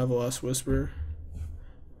you don't have a Last Whisper.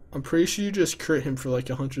 I'm pretty sure you just crit him for like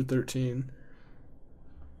 113.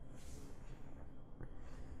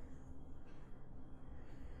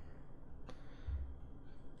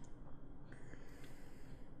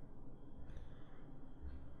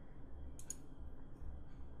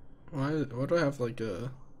 Why do I have like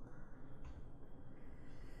a...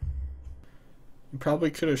 You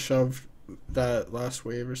probably could have shoved that last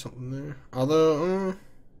wave or something there. Although,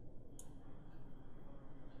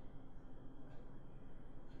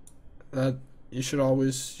 that you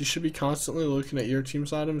should be constantly looking at your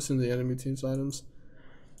team's items and the enemy team's items.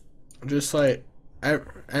 Just like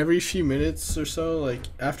every few minutes or so, like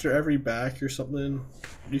after every back or something,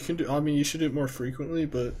 you can do. I mean, you should do it more frequently,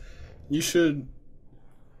 but you should,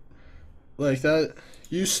 like that.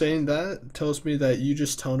 You saying that tells me that you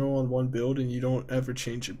just tunnel on one build and you don't ever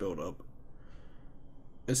change your build up.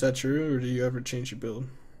 Is that true, or do you ever change your build?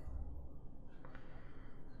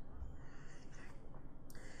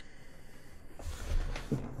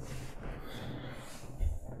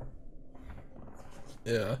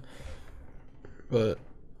 Yeah. But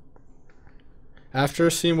after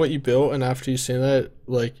seeing what you built and after you saying that,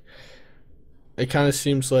 like, it kind of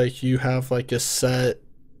seems like you have like a set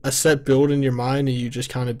build in your mind and you just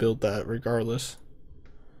kind of build that regardless.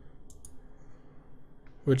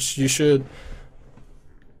 Which you should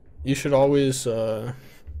always,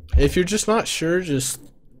 if you're just not sure, just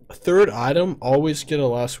third item, always get a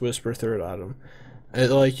Last Whisper third item.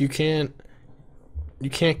 Like, you can't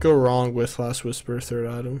go wrong with Last Whisper third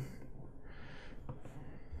item.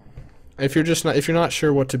 If you're not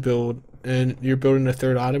sure what to build and you're building a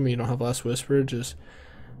third item and you don't have Last Whisper, just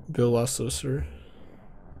build Last Whisper.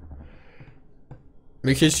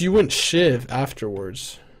 Because you wouldn't shiv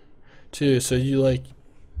afterwards too, so you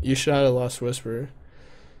should have a Last Whisper.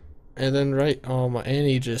 And then my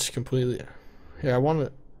Annie just completely, yeah, I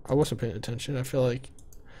wasn't paying attention. I feel like,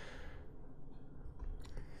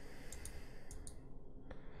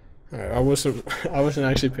 alright, I wasn't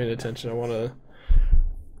actually paying attention. I wanna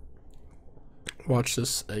watch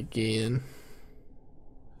this again.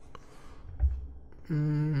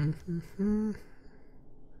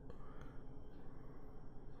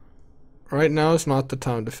 Right now is not the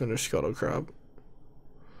time to finish Scuttle Crab.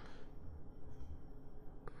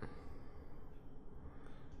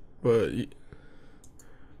 But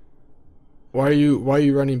why are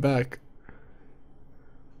you running back?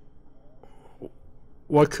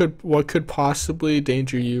 What could possibly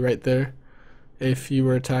danger you right there if you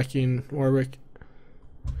were attacking Warwick?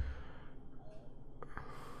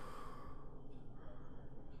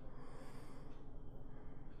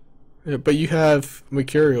 Yeah, but you have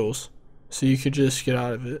Mercurials, so you could just get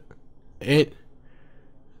out of it.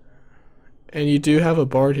 And you do have a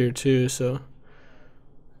Bard here too, so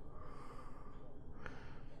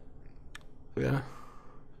yeah.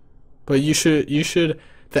 But the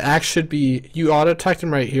axe should be, you auto attacked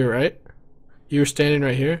him right here, right? You were standing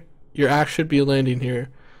right here. Your axe should be landing here.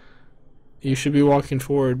 You should be walking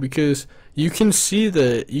forward because you can see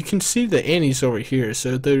the Annies over here,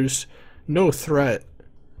 so there's no threat.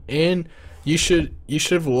 And you should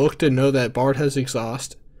have looked and know that Bard has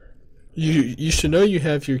exhaust. You should know you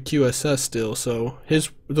have your QSS still, so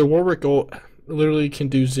the Warwick ult literally can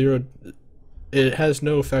do zero. It has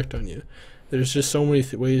no effect on you. There's just so many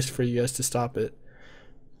ways for you guys to stop it.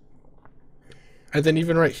 And then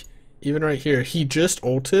even right here, he just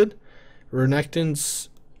ulted. Renekton's,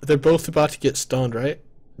 they're both about to get stunned, right?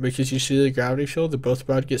 Because you see the gravity field, they're both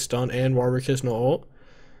about to get stunned, and Warwick has no ult.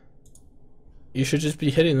 You should just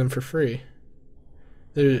be hitting them for free.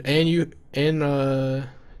 You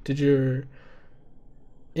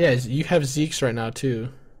have Zeke's right now too,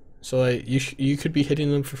 so like you could be hitting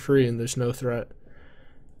them for free and there's no threat.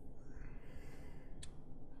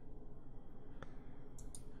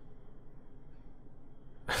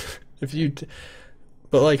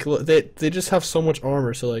 But like they just have so much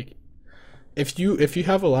armor, so like if you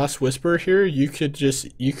have a last whisper here, you could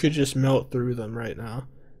just melt through them right now,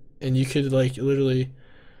 and you could like literally,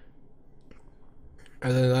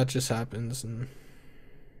 and then that just happens and.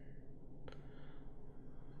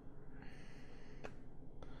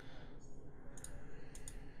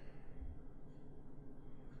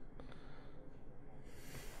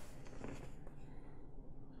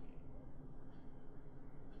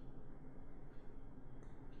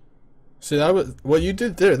 See, that was what you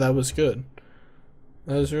did there. That was good.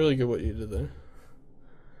 That was really good what you did there.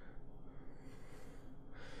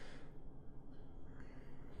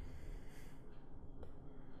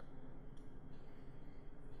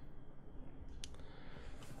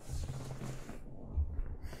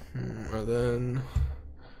 And then,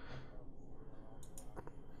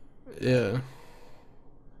 yeah.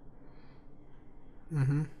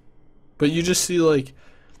 But you just see like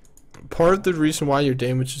part of the reason why your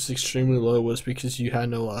damage is extremely low was because you had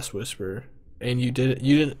no last whisper, and you didn't.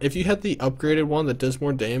 If you had the upgraded one that does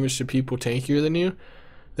more damage to people tankier than you,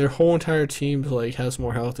 their whole entire team like has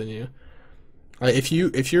more health than you. Like if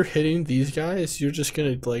you're hitting these guys, you're just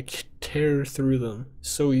gonna like tear through them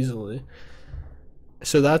so easily.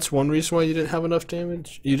 So that's one reason why you didn't have enough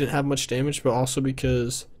damage. You didn't have much damage, but also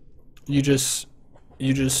because you just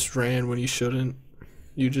ran when you shouldn't.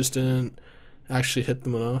 You just didn't actually hit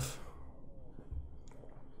them enough.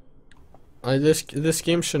 This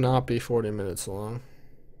game should not be 40 minutes long.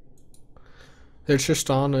 Their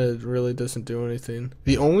Tristana really doesn't do anything.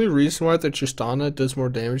 The only reason why the Tristana does more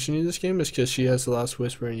damage than you this game is because she has the last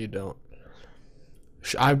whisper and you don't.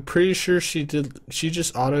 I'm pretty sure she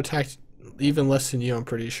just auto attacked even less than you, I'm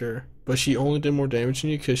pretty sure. But she only did more damage than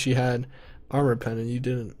you because she had armor pen and you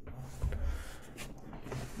didn't.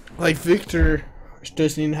 Like Victor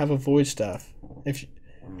doesn't even have a void staff.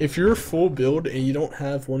 If you're full build and you don't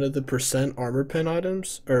have one of the percent armor pen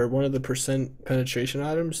items or one of the percent penetration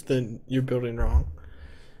items, then you're building wrong.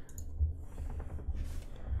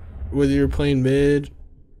 Whether you're playing mid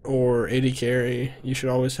or AD carry, you should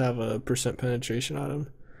always have a percent penetration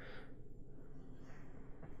item.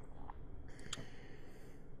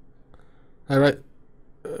 Alright.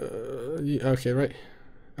 Okay, right.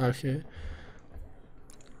 Okay.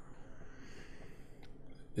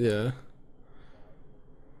 Yeah.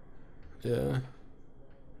 Yeah.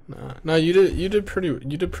 Nah. No, you did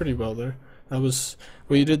pretty well there. That was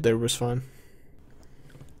what you did there was fine.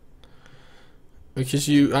 Because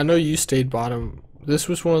I know you stayed bottom. This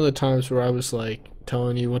was one of the times where I was like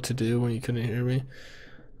telling you what to do when you couldn't hear me.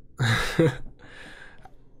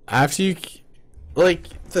 After you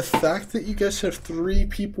like the fact that you guys have 3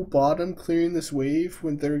 people bottom clearing this wave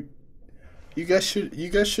when they're you guys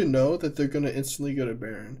should know that they're gonna instantly go to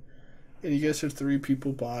Baron. And you guys have 3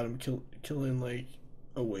 people bottom killing like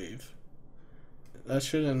a wave. That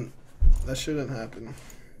shouldn't happen.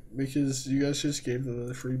 Because you guys just gave them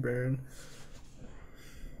the free Baron.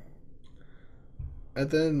 And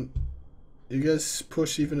then you guys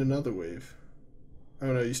push even another wave.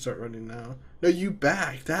 Oh no, you start running now. No, you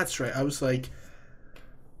back. That's right. I was like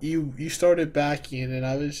you started backing and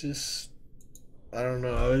I was just I don't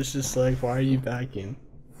know. I was just like, why are you backing?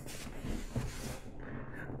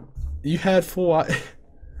 You had full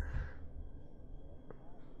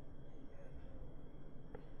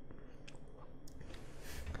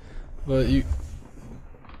but you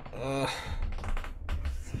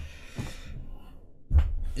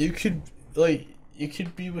could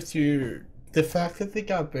be with the fact that they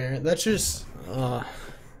got Baron, that's just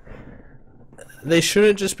they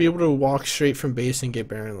shouldn't just be able to walk straight from base and get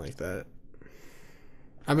Baron like that.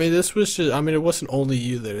 I mean, this was just, I mean, it wasn't only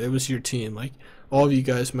you there, it was your team. Like, all of you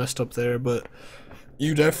guys messed up there, but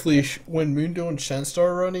you definitely, when Mundo and Shen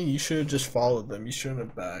started running, you should have just followed them. You shouldn't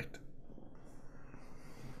have backed.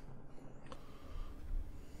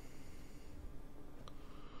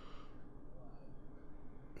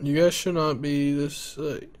 You guys should not be this,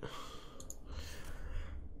 like...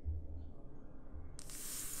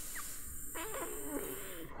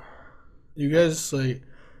 You guys, like...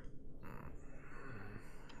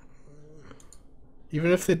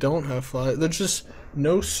 Even if they don't have fly, there's just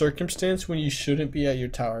no circumstance when you shouldn't be at your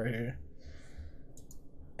tower here.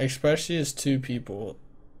 Especially as 2 people.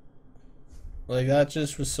 Like, that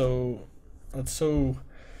just was so... That's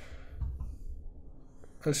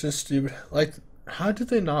just stupid. Like, how did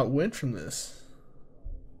they not win from this?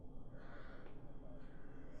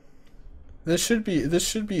 This should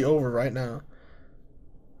be over right now.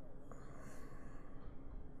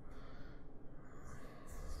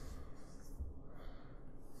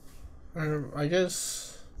 I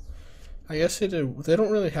guess they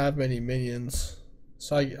don't really have many minions,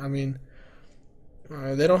 so I mean,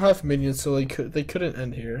 They don't have minions, so they couldn't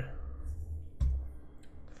end here.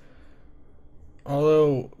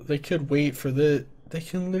 Although they could wait for the, they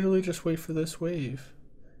can literally just wait for this wave.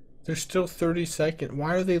 There's still 30 seconds.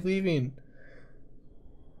 Why are they leaving?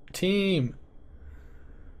 Team.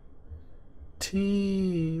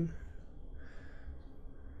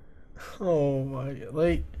 Oh my god,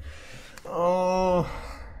 like, oh,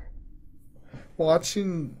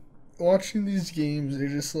 watching these games, they're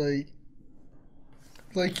just like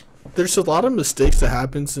there's a lot of mistakes that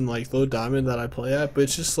happens in like low diamond that I play at, but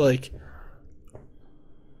it's just like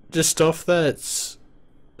just stuff that's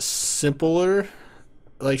simpler.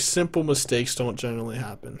 Like simple mistakes don't generally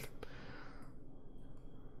happen.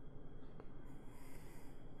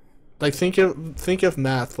 Like think of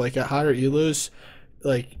math. Like at higher elos,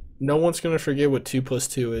 like no one's gonna forget what 2 plus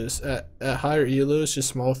 2 is. At higher elos, just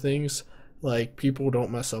small things like people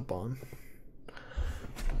don't mess up on.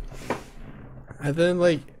 And then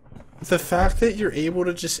like the fact that you're able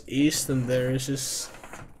to just ace them there is just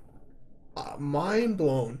mind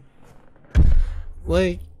blown.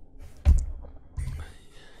 Like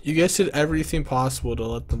you guys did everything possible to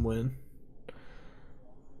let them win.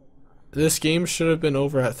 This game should have been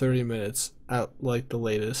over at 30 minutes at like the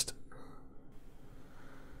latest.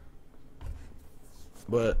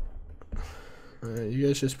 But you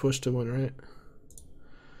guys just pushed to win, right?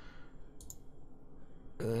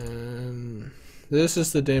 And this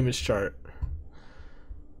is the damage chart.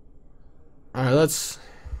 Alright, let's...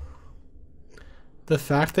 The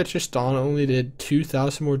fact that Tristana only did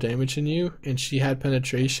 2,000 more damage than you, and she had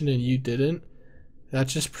penetration and you didn't, that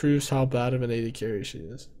just proves how bad of an AD carry she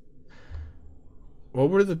is. What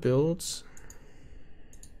were the builds?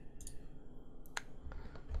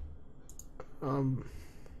 I'm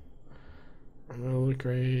gonna look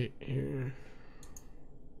right here.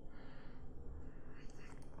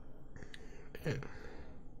 Yeah.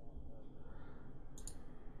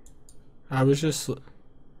 I was just...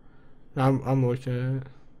 I'm looking at it.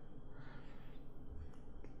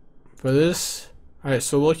 For this... Alright,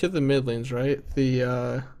 so look at the mid lanes, right?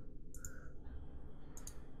 The,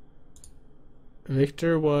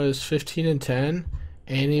 Victor was 15 and 10.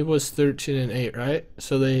 Annie was 13 and 8, right?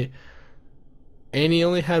 So Annie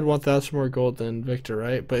only had 1,000 more gold than Victor,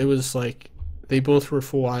 right? But it was like... They both were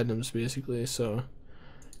full items, basically, so...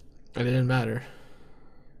 It didn't matter.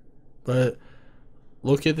 But...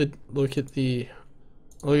 Look at the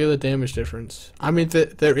damage difference. I mean,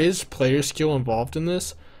 there is player skill involved in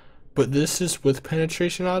this, but this is with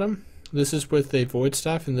penetration item. This is with a void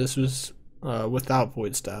staff, and this was without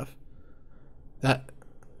void staff.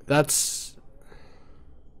 That's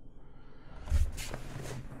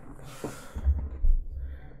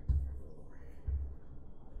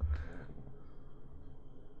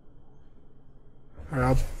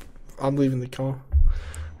alright. I'm leaving the call.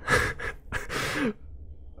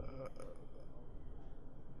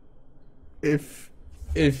 If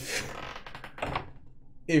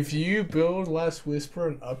you build Last Whisper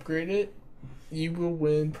and upgrade it, you will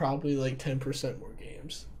win probably like 10% more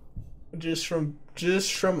games. Just from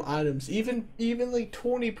items. Even like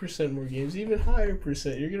 20% more games, even higher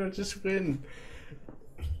percent. You're gonna just win.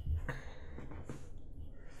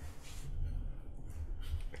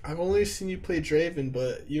 I've only seen you play Draven,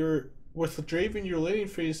 but with Draven your laning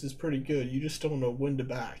phase is pretty good. You just don't know when to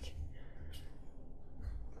back.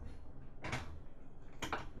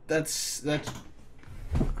 That's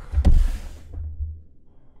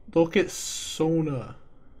look at Sona.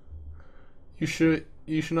 You should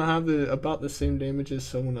not have about the same damage as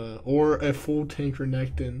Sona or a full tank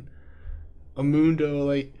Renekton. A Mundo,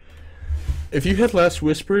 like if you had Last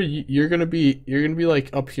Whisper, you're gonna be like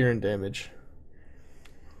up here in damage.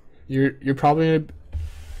 You're probably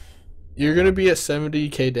gonna be at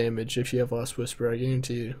 70k damage if you have Last Whisper, I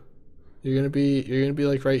guarantee you. You're gonna be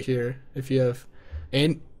like right here if you have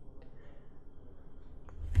and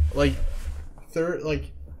like third,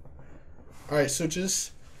 like, alright, so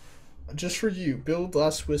just for you, build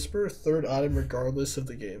Last Whisper, third item regardless of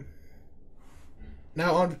the game.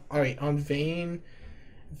 Now on Vayne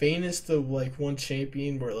is the like one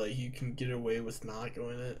champion where like you can get away with not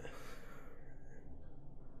going it.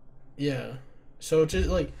 Yeah. So just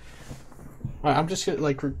like I'm just gonna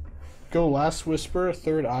like go Last Whisper,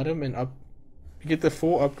 third item, and up you get the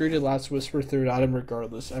full upgraded Last Whisper, third item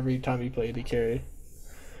regardless every time you play AD carry.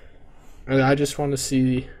 And I just want to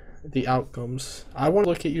see the outcomes. I want to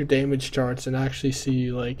look at your damage charts and actually see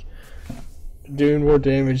you like doing more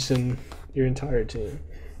damage than your entire team.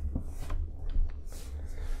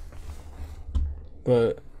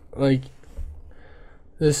 But like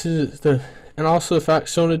this is and also the fact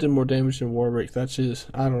Sona did more damage than Warwick. That's just,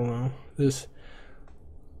 I don't know.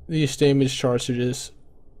 these damage charts are just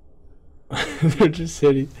they're just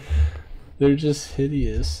hideous. They're just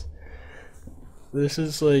hideous. This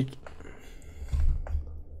is like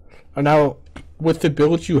now with the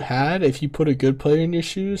build you had, if you put a good player in your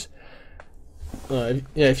shoes,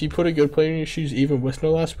 if you put a good player in your shoes, even with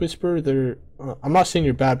no Last Whisper, they're. I'm not saying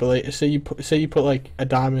you're bad, but like say you put like a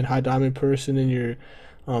high diamond person in your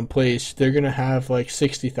place, they're gonna have like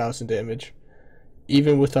 60,000 damage,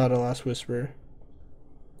 even without a Last Whisper.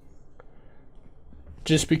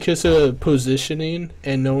 Just because of positioning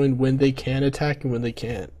and knowing when they can attack and when they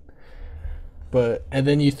can't. And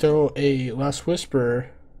then you throw a Last Whisper,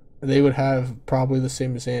 they would have probably the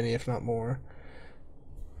same as Annie, if not more.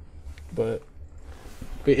 But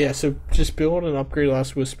yeah, so just build and upgrade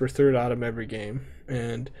Last Whisper, third item every game,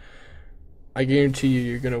 and I guarantee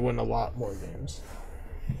you're gonna win a lot more games.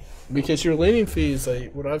 Because your laning phase,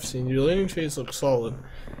 like what I've seen, your laning phase looks solid.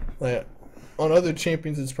 Like on other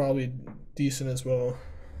champions, it's probably decent as well.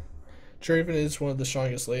 Draven is one of the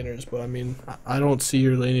strongest laners, but I mean, I don't see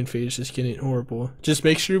your laning phase just getting horrible. Just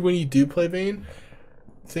make sure when you do play Vayne,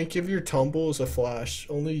 think of your tumble as a flash.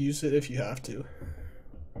 Only use it if you have to.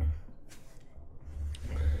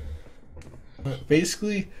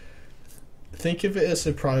 Basically, think of it as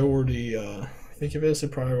a priority. Think of it as a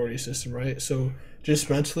priority system, right? So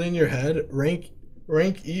just mentally in your head, rank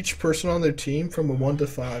each person on their team from a 1 to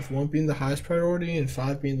 5. 1 being the highest priority and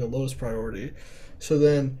 5 being the lowest priority. So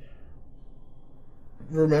then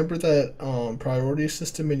remember that priority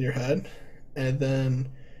system in your head, and then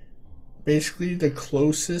basically the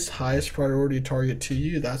closest highest priority target to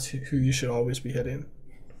you, that's who you should always be hitting.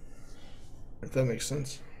 If that makes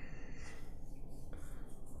sense.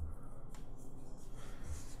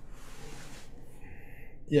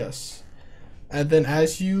 Yes. And then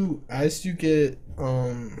as you get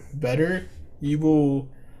better, you will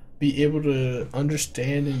be able to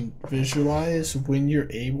understand and visualize when you're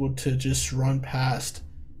able to just run past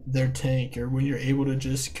their tank, or when you're able to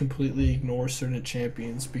just completely ignore certain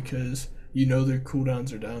champions because you know their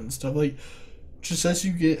cooldowns are down and stuff. Like just as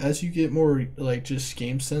you get more like just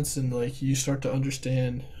game sense, and like you start to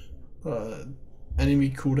understand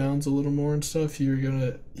enemy cooldowns a little more and stuff, you're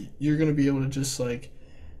gonna be able to just like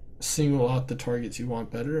single out the targets you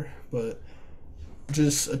want better. But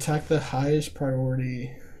just attack the highest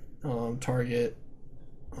priority target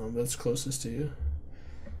that's closest to you.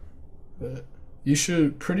 But you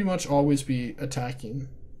should pretty much always be attacking.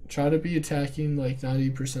 Try to be attacking like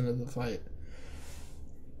 90% of the fight,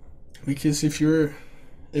 because if you're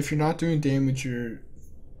not doing damage,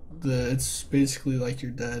 it's basically like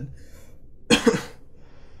you're dead.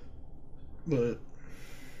 But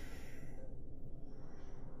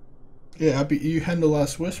yeah, you had the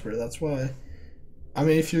Last Whisper. That's why. I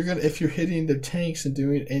mean, if you're hitting their tanks and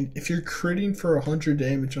if you're critting for 100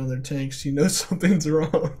 damage on their tanks, you know something's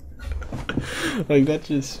wrong. Like that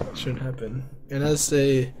just shouldn't happen. And is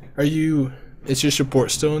your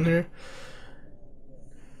support still in there?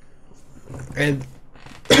 And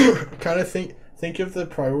kind of think of the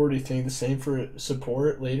priority thing the same for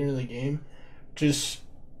support later in the game. Just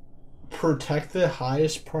protect the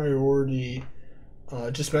highest priority.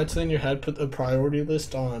 Just mentally in your head, put a priority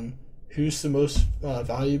list on who's the most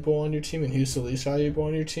valuable on your team and who's the least valuable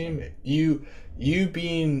on your team. You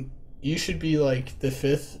should be like the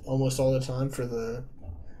 5th almost all the time for the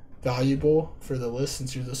valuable for the list,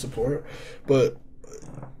 since you're the support. But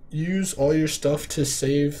use all your stuff to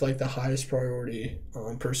save like the highest priority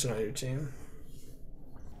person on your team.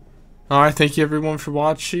 Alright, thank you everyone for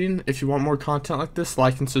watching. If you want more content like this,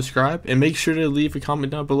 like and subscribe, and make sure to leave a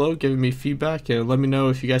comment down below giving me feedback and let me know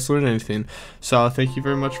if you guys learned anything. So thank you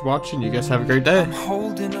very much for watching. You guys have a great day. I'm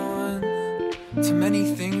holding on to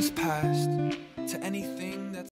many things past, to anything